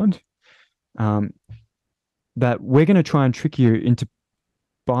loud, that we're going to try and trick you into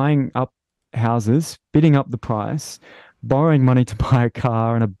buying up houses, bidding up the price, borrowing money to buy a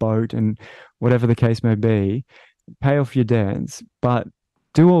car and a boat and whatever the case may be, pay off your debts, but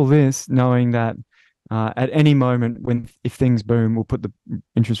do all this knowing that at any moment if things boom, we'll put the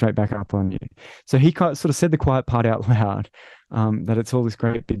interest rate back up on you. So he sort of said the quiet part out loud, that it's all this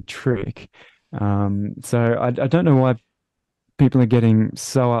great big trick. So I don't know why people are getting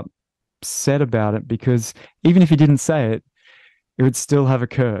so upset about it, because even if he didn't say it, it would still have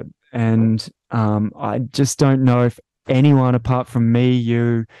occurred. And I just don't know if anyone apart from me,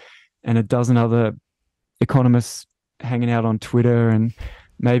 you, and a dozen other economists hanging out on Twitter and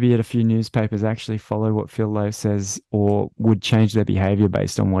maybe at a few newspapers actually follow what Phil Lowe says or would change their behavior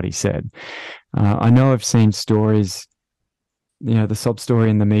based on what he said. I know I've seen stories, the sob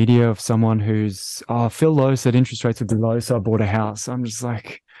story in the media of someone who's, Phil Lowe said interest rates would be low, so I bought a house. I'm just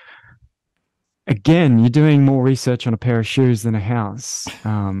like, again, you're doing more research on a pair of shoes than a house.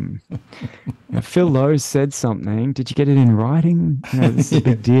 Phil Lowe said something. Did you get it in writing? This is a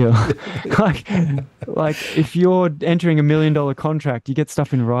big deal. like if you're entering $1 million contract, you get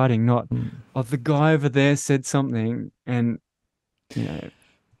stuff in writing, not, the guy over there said something, and it's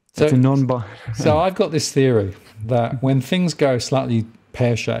a non-binary. So I've got this theory that when things go slightly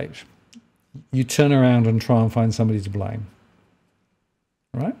pear-shaped, you turn around and try and find somebody to blame,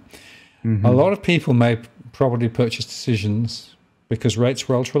 right? Mm-hmm. A lot of people made property purchase decisions because rates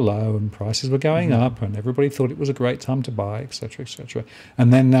were ultra low and prices were going up and everybody thought it was a great time to buy, et cetera, et cetera.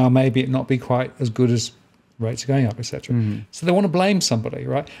 And then now maybe it not be quite as good as rates are going up, et cetera. So they want to blame somebody,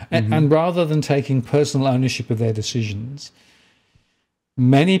 right? And rather than taking personal ownership of their decisions,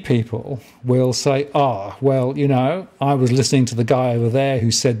 many people will say, I was listening to the guy over there who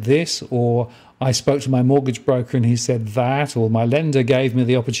said this, or I spoke to my mortgage broker and he said that, or my lender gave me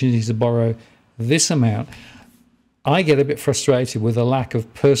the opportunity to borrow this amount. I get a bit frustrated with a lack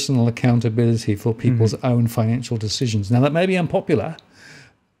of personal accountability for people's own financial decisions. Now, that may be unpopular,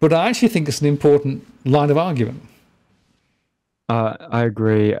 but I actually think it's an important line of argument. I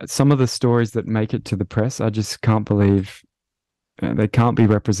agree. Some of the stories that make it to the press, I just can't believe they can't be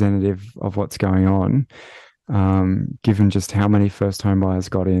representative of what's going on, given just how many first home buyers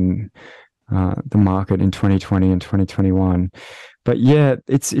got in the market in 2020 and 2021. But yeah,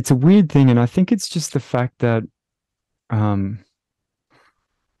 it's a weird thing, and I think it's just the fact that home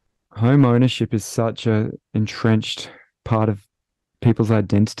ownership is such a entrenched part of people's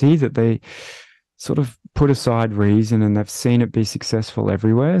identity that they sort of put aside reason, and they've seen it be successful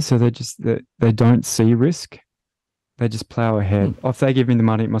everywhere. So they don't see risk. They just plow ahead. Oh, if they give me the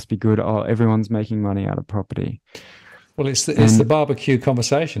money, it must be good. Oh, everyone's making money out of property. Well, it's the barbecue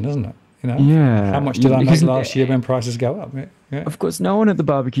conversation, isn't it? Yeah. How much did I make last year when prices go up? Yeah. Of course, no one at the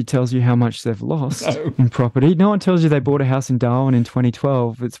barbecue tells you how much they've lost in property. No one tells you they bought a house in Darwin in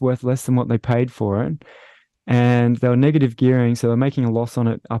 2012. It's worth less than what they paid for it. And they were negative gearing, so they're making a loss on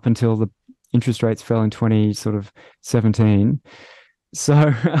it up until the interest rates fell in 2017.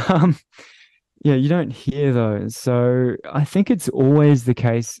 So, yeah, you don't hear those. So I think it's always the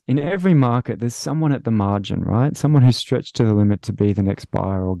case in every market. There's someone at the margin, right? Someone who's stretched to the limit to be the next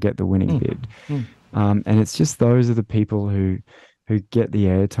buyer or get the winning bid. And it's just those are the people who get the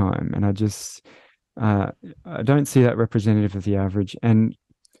airtime. And I don't see that representative of the average. And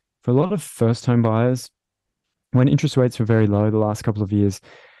for a lot of first home buyers, when interest rates were very low the last couple of years,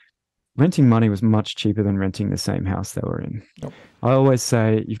 renting money was much cheaper than renting the same house they were in. Yep. I always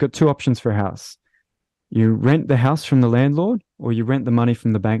say you've got two options for a house. You rent the house from the landlord, or you rent the money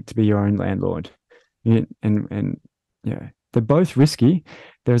from the bank to be your own landlord. And yeah, they're both risky.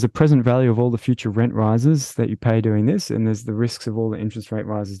 There's a present value of all the future rent rises that you pay doing this, and there's the risks of all the interest rate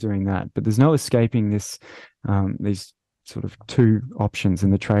rises doing that. But there's no escaping this, these sort of two options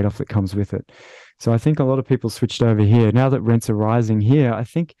and the trade-off that comes with it. So I think a lot of people switched over here. Now that rents are rising here, I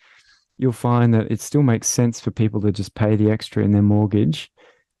think you'll find that it still makes sense for people to just pay the extra in their mortgage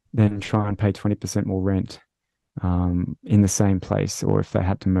than try and pay 20% more rent in the same place, or if they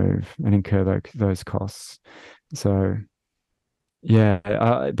had to move and incur those costs. So, yeah,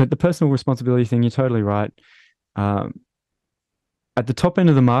 but the personal responsibility thing, you're totally right. At the top end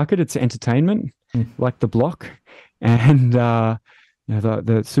of the market, it's entertainment, like the Block, and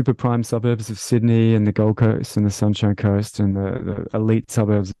the super prime suburbs of Sydney and the Gold Coast and the Sunshine Coast and the elite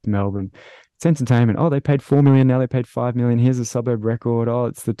suburbs of Melbourne. It's entertainment. Oh, they paid $4 million, now they paid $5 million. Here's a suburb record. Oh,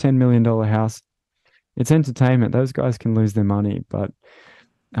 it's the $10 million house. It's entertainment. Those guys can lose their money, but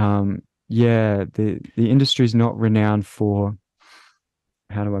yeah, the industry's not renowned for,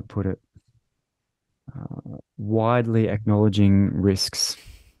 how do I put it, widely acknowledging risks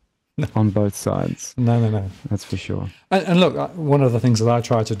on both sides. No. That's for sure. And look, one of the things that I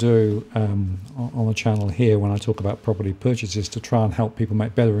try to do on the channel here when I talk about property purchases is to try and help people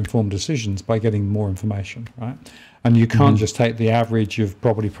make better informed decisions by getting more information, right? And you can't just take the average of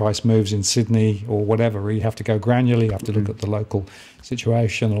property price moves in Sydney or whatever. You have to go granular. You have to look at the local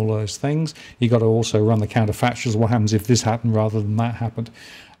situation, all those things. You got to also run the counterfactuals. What happens if this happened rather than that happened?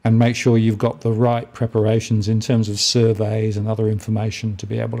 And make sure you've got the right preparations in terms of surveys and other information to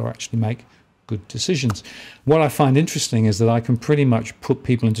be able to actually make good decisions. What I find interesting is that I can pretty much put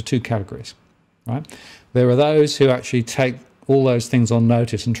people into two categories, right? There are those who actually take all those things on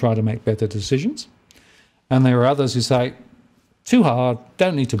notice and try to make better decisions. And there are others who say, too hard,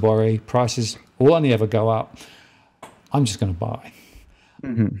 don't need to worry, prices will only ever go up, I'm just going to buy.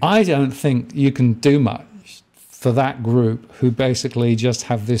 I don't think you can do much for that group who basically just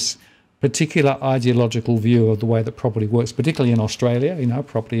have this particular ideological view of the way that property works, particularly in Australia.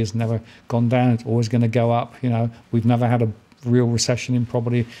 Property has never gone down, it's always going to go up. We've never had a real recession in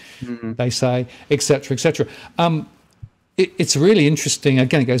property, they say, etc., etc. It's really interesting.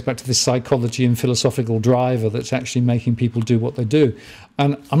 Again, it goes back to this psychology and philosophical driver that's actually making people do what they do.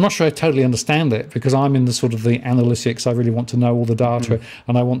 And I'm not sure I totally understand it, because I'm in the sort of the analytics. I really want to know all the data,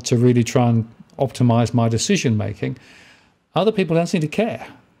 and I want to really try and optimize my decision making. Other people don't seem to care,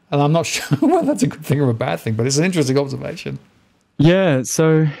 and I'm not sure whether that's a good thing or a bad thing, but it's an interesting observation. Yeah,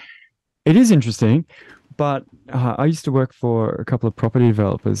 so it is interesting, but I used to work for a couple of property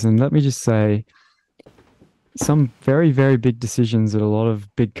developers, and let me just say, some very, very big decisions at a lot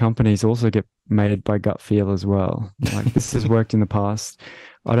of big companies also get made by gut feel as well. Like, this has worked in the past.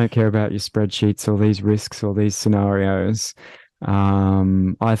 I don't care about your spreadsheets or these risks or these scenarios.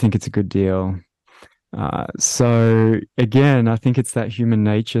 I think it's a good deal. So again, I think it's that human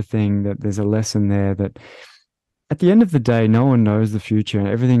nature thing, that there's a lesson there that at the end of the day, no one knows the future and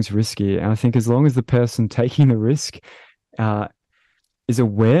everything's risky. And I think as long as the person taking the risk uh, is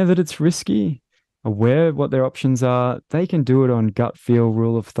aware that it's risky, aware what their options are, they can do it on gut feel,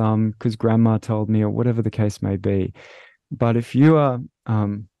 rule of thumb, because grandma told me, or whatever the case may be. But if you are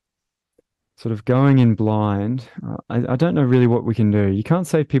sort of going in blind, I don't know really what we can do. You can't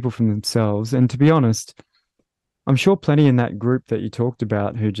save people from themselves. And to be honest, I'm sure plenty in that group that you talked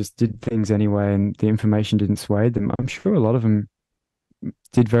about who just did things anyway and the information didn't sway them. I'm sure a lot of them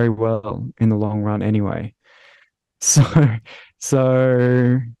did very well in the long run anyway. So,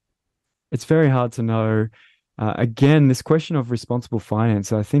 so it's very hard to know. Again, this question of responsible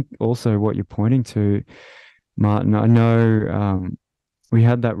finance, I think also what you're pointing to, Martin, I know we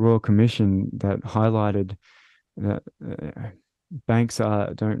had that Royal Commission that highlighted that banks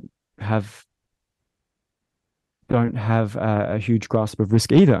don't have a huge grasp of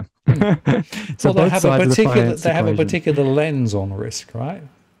risk either. So well, they have a particular lens on risk, right?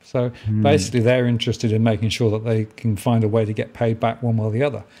 So basically, they're interested in making sure that they can find a way to get paid back one way or the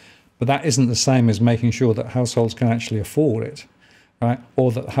other. But that isn't the same as making sure that households can actually afford it, right?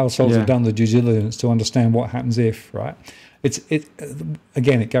 Or that households have done the due diligence to understand what happens if, right?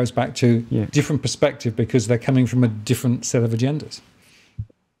 Again, it goes back to different perspective because they're coming from a different set of agendas.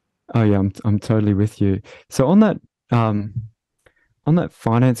 Oh yeah, I'm totally with you. So on that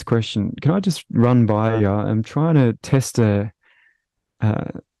finance question, can I just run by you? I'm trying to test a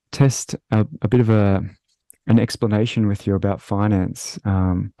bit of an explanation with you about finance,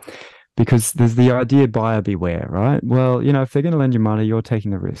 because there's the idea buyer beware, right? Well, if they're going to lend you money, you're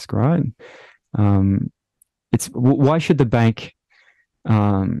taking the risk, right? Why should the bank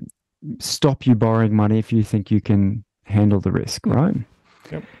stop you borrowing money if you think you can handle the risk, right?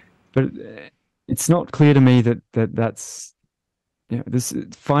 Yep. But it's not clear to me that's this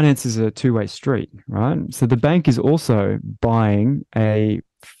finance is a two-way street, right? So the bank is also buying a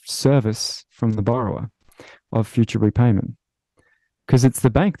service from the borrower of future repayment, because it's the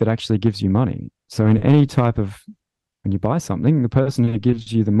bank that actually gives you money. So in any type of, when you buy something, the person who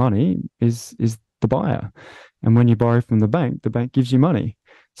gives you the money is the buyer. And when you borrow from the bank gives you money.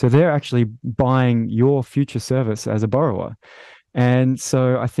 So they're actually buying your future service as a borrower. And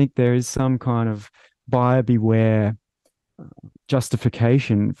so I think there is some kind of buyer beware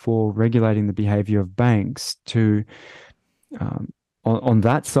justification for regulating the behavior of banks to, on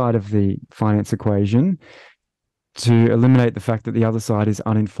that side of the finance equation, to eliminate the fact that the other side is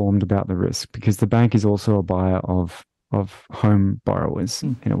uninformed about the risk, because the bank is also a buyer of home borrowers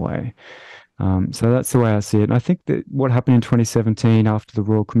in a way. So that's the way I see it. And I think that what happened in 2017 after the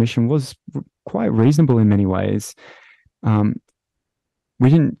Royal Commission was quite reasonable in many ways. We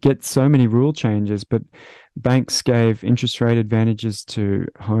didn't get so many rule changes, but banks gave interest rate advantages to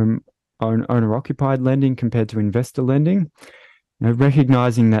owner-occupied lending compared to investor lending,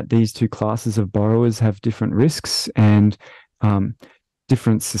 recognizing that these two classes of borrowers have different risks and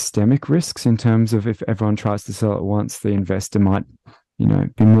different systemic risks in terms of if everyone tries to sell at once, the investor might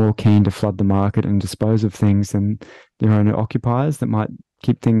be more keen to flood the market and dispose of things than their owner occupiers that might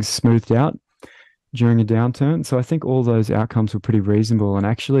keep things smoothed out during a downturn. So I think all those outcomes were pretty reasonable and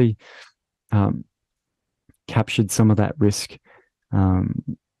actually captured some of that risk. How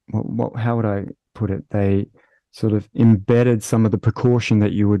would I put it? They sort of embedded some of the precaution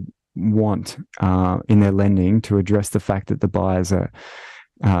that you would want in their lending to address the fact that the buyers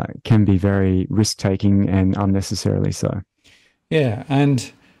can be very risk-taking and unnecessarily so. Yeah,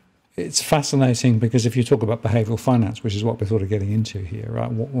 and it's fascinating because if you talk about behavioural finance, which is what we're sort of getting into here, right?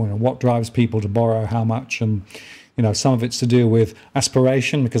 What drives people to borrow how much, and some of it's to do with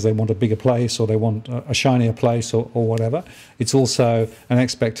aspiration because they want a bigger place or they want a shinier place or whatever. It's also an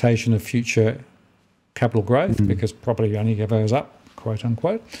expectation of future capital growth because property only goes up, quote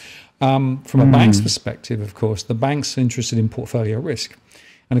unquote. From a bank's perspective, of course, the bank's interested in portfolio risk.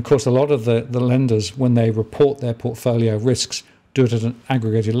 And of course, a lot of the lenders, when they report their portfolio risks, do it at an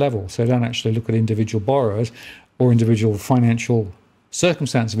aggregated level. So they don't actually look at individual borrowers or individual financial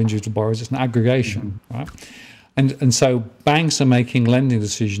circumstance of individual borrowers. It's an aggregation, right? And so banks are making lending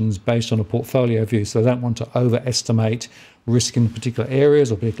decisions based on a portfolio view. So they don't want to overestimate risk in particular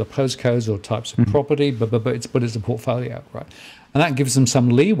areas or particular postcodes or types of property, but it's a portfolio, right? And that gives them some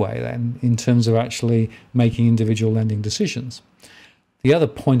leeway then in terms of actually making individual lending decisions. The other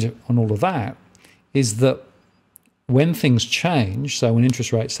point on all of that is that when things change, so when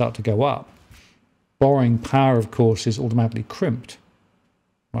interest rates start to go up, borrowing power, of course, is automatically crimped,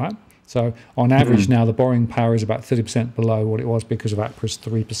 right? So on average now, the borrowing power is about 30% below what it was because of APRA's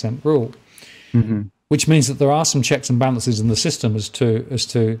 3% rule, which means that there are some checks and balances in the system as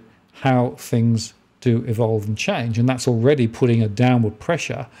to how things to evolve and change. And that's already putting a downward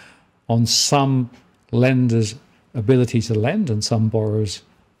pressure on some lenders' ability to lend and some borrowers'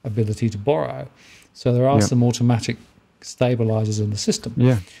 ability to borrow. So there are some automatic stabilizers in the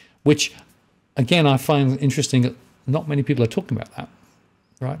system, which, again, I find interesting that not many people are talking about that,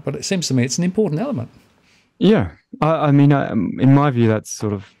 right? But it seems to me it's an important element. Yeah. I mean, in my view, that's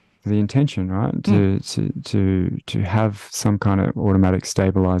sort of the intention, right? To have some kind of automatic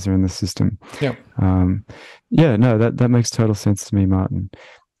stabilizer in the system. Yeah. No, that makes total sense to me, Martin.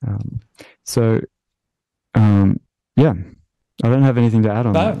 Yeah, I don't have anything to add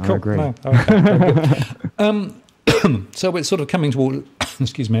on that. Cool. I agree. No. Okay, very good. So it's sort of coming toward,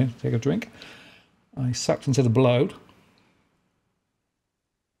 excuse me, take a drink. I sucked instead of blowed.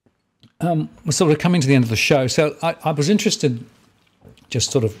 We're sort of coming to the end of the show. So I was interested,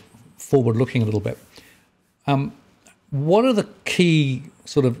 just sort of forward looking a little bit. What are the key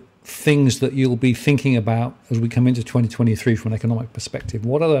sort of things that you'll be thinking about as we come into 2023 from an economic perspective?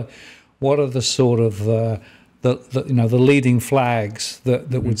 What are the sort of the leading flags that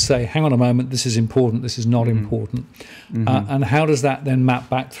would say, hang on a moment, this is important, this is not important, and how does that then map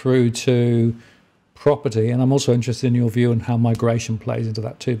back through to property? And I'm also interested in your view on how migration plays into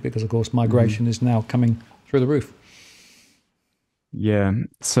that too, because of course migration is now coming through the roof. Yeah,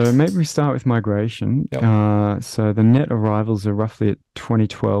 so maybe we start with migration. Yep. So the net arrivals are roughly at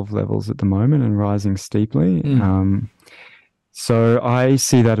 2012 levels at the moment and rising steeply. So I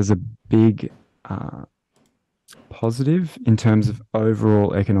see that as a big positive in terms of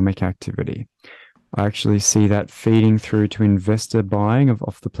overall economic activity. I actually see that feeding through to investor buying of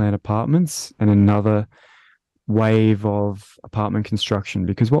off-the-plan apartments and another wave of apartment construction.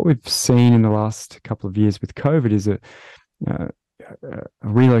 Because what we've seen in the last couple of years with COVID is a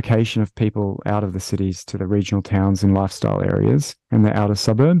relocation of people out of the cities to the regional towns and lifestyle areas and the outer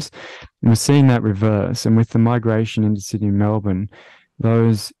suburbs. And we're seeing that reverse. And with the migration into Sydney and Melbourne,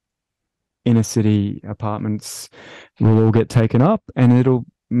 those inner city apartments will all get taken up, and it'll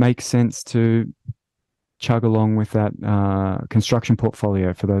make sense to chug along with that construction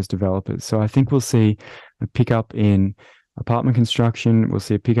portfolio for those developers. So I think we'll see a pickup in apartment construction. We'll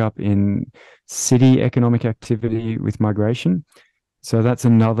see a pickup in city economic activity with migration. So that's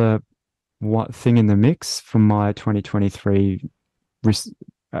another thing in the mix for my 2023.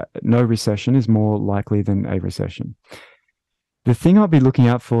 No recession is more likely than a recession. The thing I'll be looking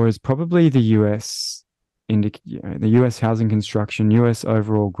out for is probably the US, the US housing construction, US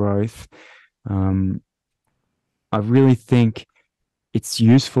overall growth. I really think it's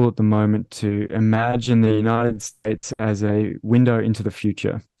useful at the moment to imagine the United States as a window into the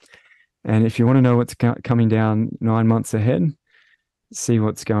future. And if you want to know what's coming down 9 months ahead, see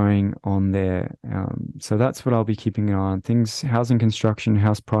what's going on there. So that's what I'll be keeping an eye on. Things, housing construction,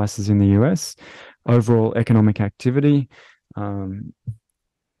 house prices in the US, overall economic activity,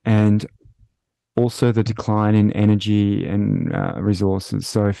 and also the decline in energy and resources.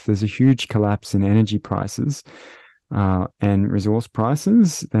 So if there's a huge collapse in energy prices and resource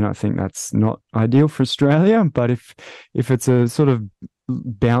prices, then I think that's not ideal for Australia. But if it's a sort of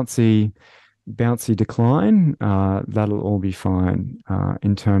bouncy decline, that'll all be fine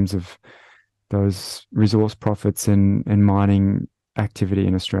in terms of those resource profits and mining activity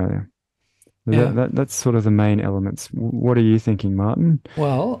in Australia. Yeah. That's sort of the main elements. What are you thinking, Martin?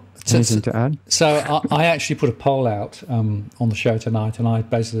 Well, anything to add? So I actually put a poll out on the show tonight, and I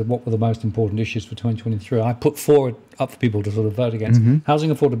basically said what were the most important issues for 2023. I put four up for people to sort of vote against: housing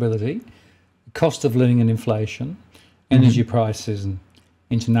affordability, cost of living and inflation, energy prices, and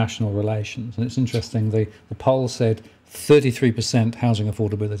international relations. And it's interesting, the poll said 33% housing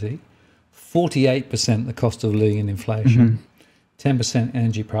affordability, 48% the cost of living and inflation, 10%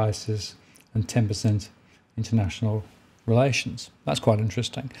 energy prices, and 10% international relations. That's quite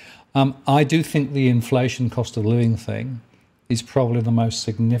interesting. I do think the inflation cost of living thing is probably the most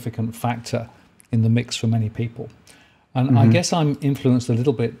significant factor in the mix for many people. And I guess I'm influenced a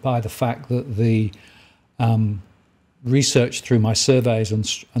little bit by the fact that the research through my surveys and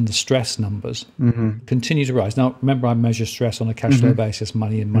the stress numbers continue to rise. Now, remember, I measure stress on a cash flow basis,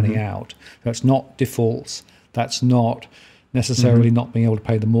 money in, money out. That's not defaults. That's not necessarily not being able to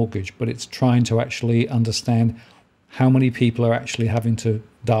pay the mortgage, but it's trying to actually understand how many people are actually having to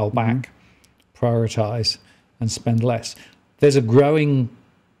dial back, prioritize, and spend less. There's a growing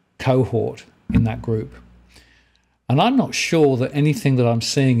cohort in that group. And I'm not sure that anything that I'm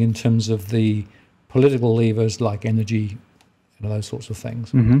seeing in terms of the political levers like energy and those sorts of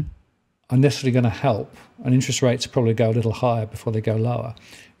things are necessarily going to help. And interest rates probably go a little higher before they go lower.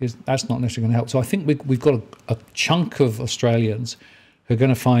 That's not necessarily going to help. So I think we've got a chunk of Australians who are going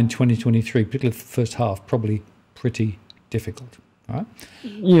to find 2023, particularly the first half, probably pretty difficult. All right.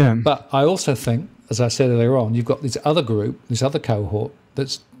 Yeah. But I also think, as I said earlier on, you've got this other group, this other cohort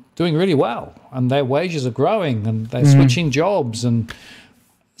that's doing really well, and their wages are growing, and they're switching jobs, and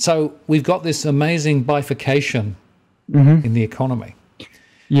so we've got this amazing bifurcation in the economy.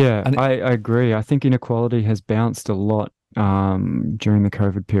 Yeah, I agree. I think inequality has bounced a lot during the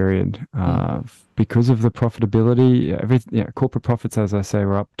COVID period because of the profitability. Corporate profits, as I say,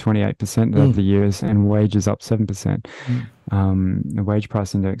 were up 28% over the years, and wages up 7%. The wage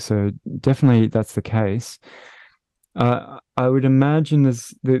price index. So definitely that's the case. I would imagine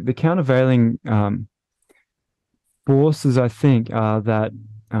there's the countervailing forces, I think, are that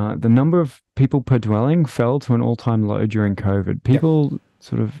the number of people per dwelling fell to an all-time low during COVID. People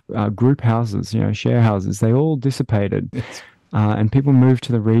sort of group houses, share houses, they all dissipated. Yes. And people moved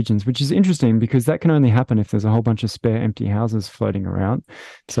to the regions, which is interesting because that can only happen if there's a whole bunch of spare empty houses floating around.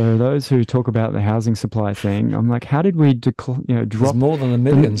 So those who talk about the housing supply thing, I'm like, how did we drop? There's more than 1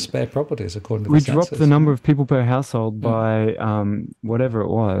 million spare properties, according to the census. We dropped the number of people per household by whatever it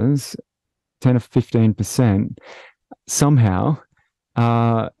was, 10 or 15%. Somehow,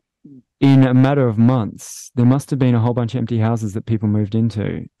 in a matter of months, there must have been a whole bunch of empty houses that people moved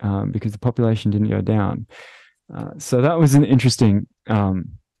into because the population didn't go down. So that was an interesting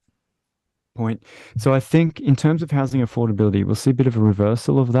point. So I think in terms of housing affordability, we'll see a bit of a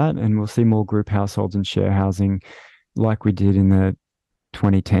reversal of that, and we'll see more group households and share housing like we did in the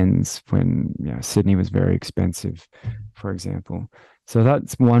 2010s when Sydney was very expensive, for example. So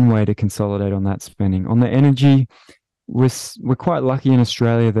that's one way to consolidate on that spending. On the energy, we're quite lucky in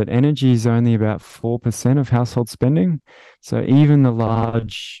Australia that energy is only about 4% of household spending. So even the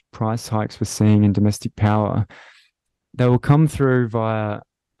large price hikes we're seeing in domestic power, they will come through via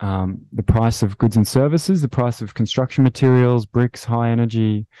the price of goods and services, the price of construction materials, bricks, high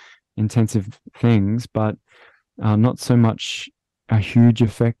energy intensive things, but not so much a huge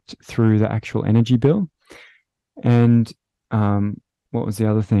effect through the actual energy bill. And what was the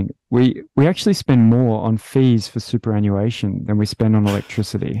other thing? We actually spend more on fees for superannuation than we spend on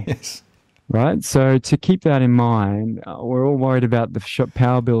electricity. Yes. Right? So to keep that in mind, we're all worried about the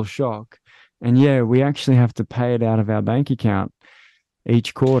power bill shock. And we actually have to pay it out of our bank account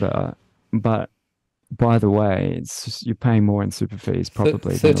each quarter. But by the way, you're paying more in super fees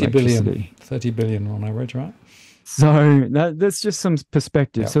probably 30 than electricity. 30 billion on average, right? So that's just some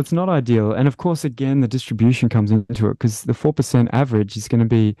perspective. So it's not ideal. And of course, again, the distribution comes into it because the 4% average is going to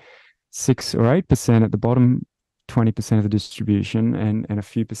be 6 or 8% at the bottom, 20% of the distribution, and a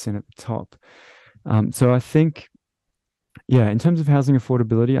few percent at the top. So I think, in terms of housing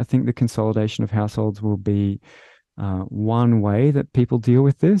affordability, I think the consolidation of households will be one way that people deal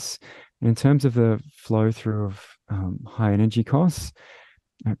with this. And in terms of the flow through of high energy costs,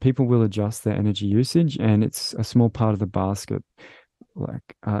 people will adjust their energy usage, and it's a small part of the basket.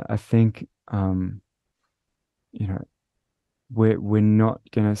 Like I think, we're not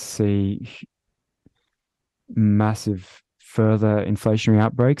going to see massive further inflationary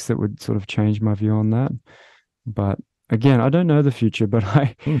outbreaks that would sort of change my view on that. But again, I don't know the future, but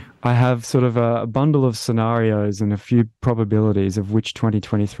I have sort of a bundle of scenarios and a few probabilities of which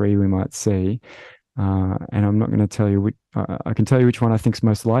 2023 we might see. And I'm not going to tell you I can tell you which one I think is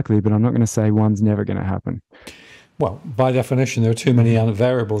most likely, but I'm not going to say one's never going to happen. Well, by definition, there are too many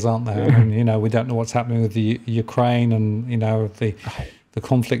variables, aren't there? And, we don't know what's happening with the Ukraine and, the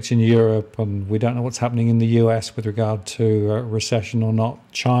conflict in Europe, and we don't know what's happening in the US with regard to recession or not.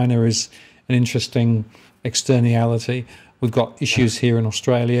 China is an interesting externality. We've got issues here in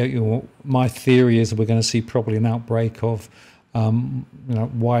Australia. My theory is that we're going to see probably an outbreak of,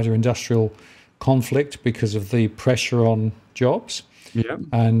 wider industrial conflict because of the pressure on jobs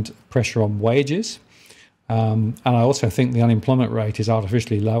and pressure on wages. And I also think the unemployment rate is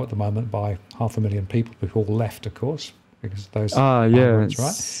artificially low at the moment by 500,000 people who've all left, of course, because of those migrants,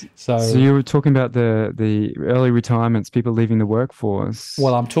 right? So you were talking about the early retirements, people leaving the workforce.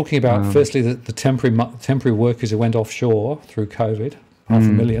 Well, I'm talking about firstly the temporary workers who went offshore through COVID,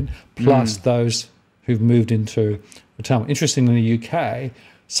 500,000, plus those who've moved into retirement. Interestingly, in the UK,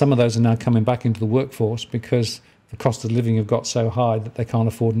 some of those are now coming back into the workforce because the cost of living have got so high that they can't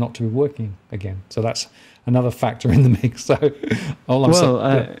afford not to be working again. So that's another factor in the mix. So all I'm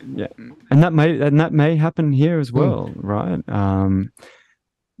saying, and that may happen here as well, right?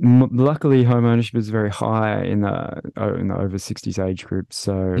 Luckily, home ownership is very high in the over 60s age group,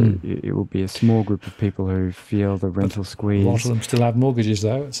 so it will be a small group of people who feel the rental squeeze. A lot of them still have mortgages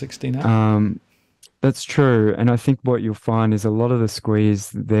though at 60 now. That's true. And I think what you'll find is a lot of the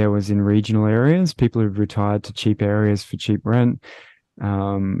squeeze there was in regional areas, people who've retired to cheap areas for cheap rent.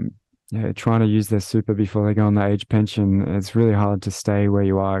 trying to use their super before they go on the age pension. It's really hard to stay where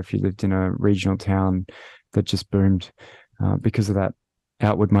you are if you lived in a regional town that just boomed because of that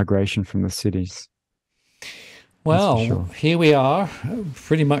outward migration from the cities. Well, sure. Here we are,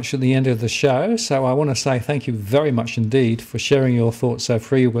 pretty much at the end of the show. So I want to say thank you very much indeed for sharing your thoughts so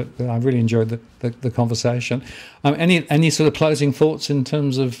free. But I really enjoyed the conversation. Any sort of closing thoughts in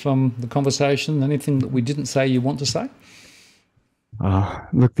terms of the conversation? Anything that we didn't say you want to say?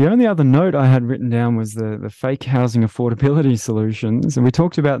 Look, the only other note I had written down was the fake housing affordability solutions. And we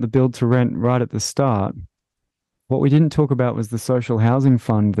talked about the build to rent right at the start. What we didn't talk about was the social housing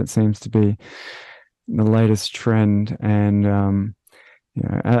fund that seems to be the latest trend. And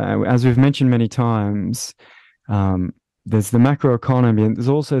as we've mentioned many times, there's the macroeconomy and there's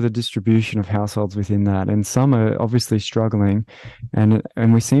also the distribution of households within that. And some are obviously struggling, and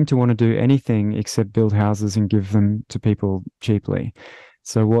we seem to want to do anything except build houses and give them to people cheaply.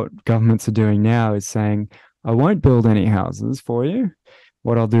 So what governments are doing now is saying, I won't build any houses for you.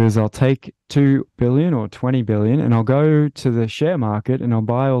 What I'll do is I'll take 2 billion or 20 billion and I'll go to the share market and I'll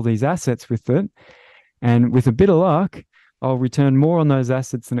buy all these assets with it. And with a bit of luck, I'll return more on those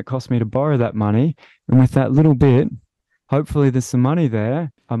assets than it cost me to borrow that money. And with that little bit, hopefully there's some money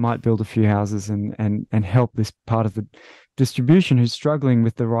there. I might build a few houses and help this part of the distribution who's struggling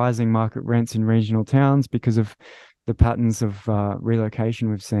with the rising market rents in regional towns because of the patterns of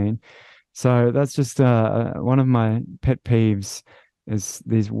relocation we've seen. So that's just one of my pet peeves is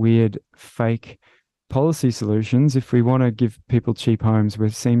these weird fake policy solutions. If we want to give people cheap homes, we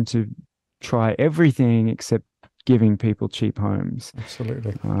seem to try everything except giving people cheap homes.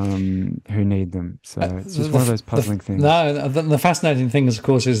 Absolutely. Who need them. So it's just one of those puzzling things. No, the fascinating thing is, of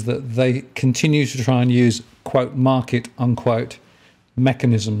course, is that they continue to try and use, quote, market, unquote,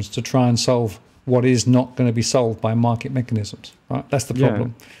 mechanisms to try and solve what is not going to be solved by market mechanisms. Right? That's the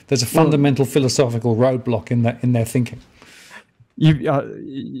problem. Yeah. There's a fundamental philosophical roadblock in their thinking.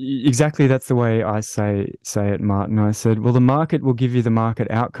 Exactly, that's the way I say it, Martin. I said, well, the market will give you the market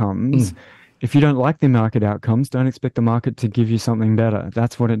outcomes. If you don't like the market outcomes, don't expect the market to give you something better.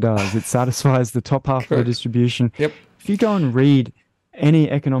 That's what it does. It satisfies the top half of the distribution. Yep. If you go and read any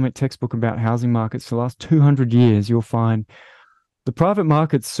economic textbook about housing markets for the last 200 years, you'll find the private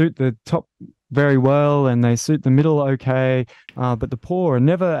markets suit the top very well and they suit the middle okay, but the poor are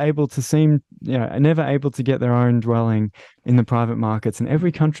never able to get their own dwelling in the private markets. And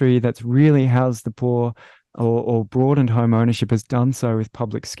every country that's really housed the poor or broadened home ownership has done so with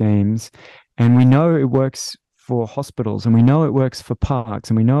public schemes. And we know it works for hospitals and we know it works for parks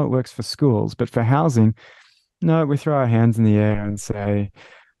and we know it works for schools, but for housing, no, we throw our hands in the air and say,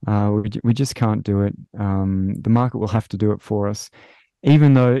 we just can't do it. The market will have to do it for us.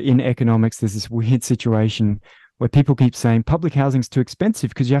 Even though in economics, there's this weird situation where people keep saying public housing is too expensive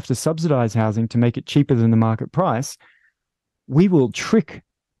because you have to subsidize housing to make it cheaper than the market price. We will trick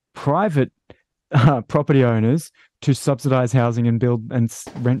private property owners to subsidize housing and build and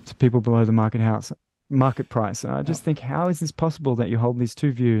rent to people below the market price. I just think, how is this possible that you hold these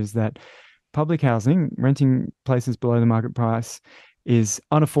two views, that public housing, renting places below the market price, is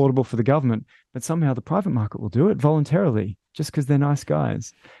unaffordable for the government, but somehow the private market will do it voluntarily just because they're nice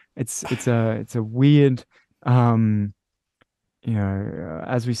guys? It's a weird, as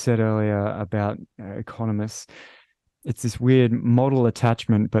we said earlier about economists, it's this weird model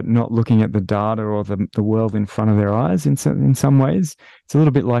attachment, but not looking at the data or the world in front of their eyes. In some ways, it's a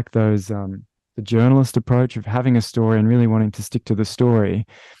little bit like those the journalist approach of having a story and really wanting to stick to the story.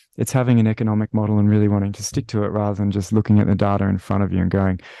 It's having an economic model and really wanting to stick to it rather than just looking at the data in front of you and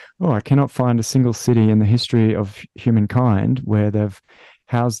going, oh, I cannot find a single city in the history of humankind where they've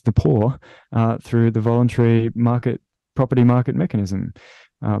housed the poor through the voluntary property market mechanism.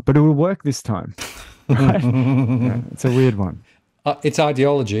 But it will work this time. Right? It's a weird one. It's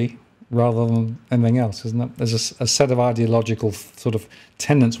ideology rather than anything else, isn't it? There's a set of ideological sort of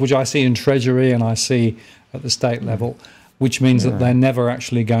tenets, which I see in Treasury and I see at the state level, which means that they're never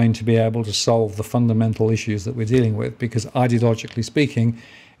actually going to be able to solve the fundamental issues that we're dealing with, because ideologically speaking,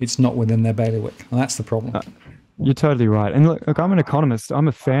 it's not within their bailiwick. And that's the problem. You're totally right. And look, I'm an economist. I'm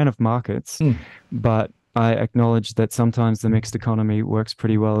a fan of markets, but I acknowledge that sometimes the mixed economy works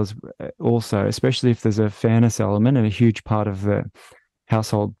pretty well also, especially if there's a fairness element and a huge part of the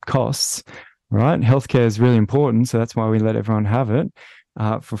household costs, right? Healthcare is really important, so that's why we let everyone have it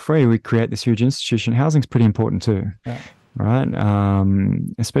for free. We create this huge institution. Housing's pretty important too. Yeah. Right?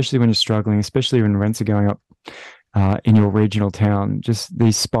 Especially when you're struggling, especially when rents are going up in your regional town, just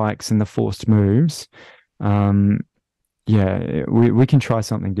these spikes and the forced moves. We can try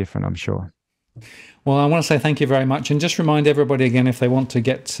something different, I'm sure. Well, I want to say thank you very much. And just remind everybody again, if they want to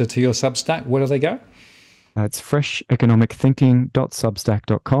get to your Substack, where do they go? It's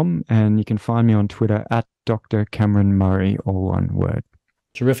fresheconomicthinking.substack.com, and you can find me on Twitter at Dr. Cameron Murray, all one word.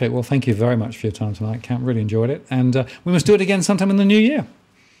 Terrific. Well, thank you very much for your time tonight, Cam. Really enjoyed it. And we must do it again sometime in the new year.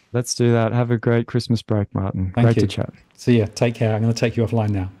 Let's do that. Have a great Christmas break, Martin. Thank you. Great to chat. See ya. Take care. I'm going to take you offline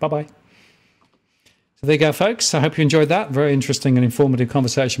now. Bye-bye. So there you go, folks. I hope you enjoyed that. Very interesting and informative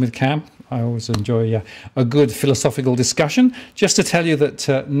conversation with Cam. I always enjoy a good philosophical discussion. Just to tell you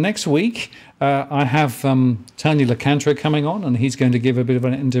that next week I have Tony LaCantra coming on, and he's going to give a bit of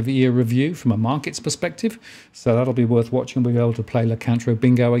an end-of-year review from a markets perspective. So that'll be worth watching. We'll be able to play LaCantra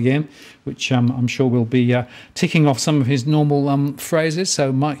bingo again, which I'm sure will be ticking off some of his normal phrases.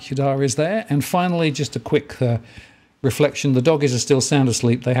 So Mike Hudar is there. And finally, just a quick reflection. The doggies are still sound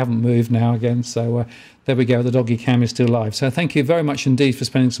asleep. They haven't moved now again. So there we go. The doggy cam is still live. So thank you very much indeed for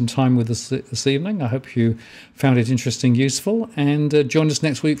spending some time with us this evening. I hope you found it interesting, useful, and join us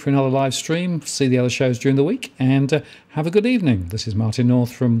next week for another live stream. See the other shows during the week, and have a good evening. This is Martin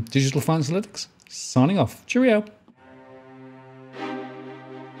North from Digital Finance Analytics, signing off. Cheerio.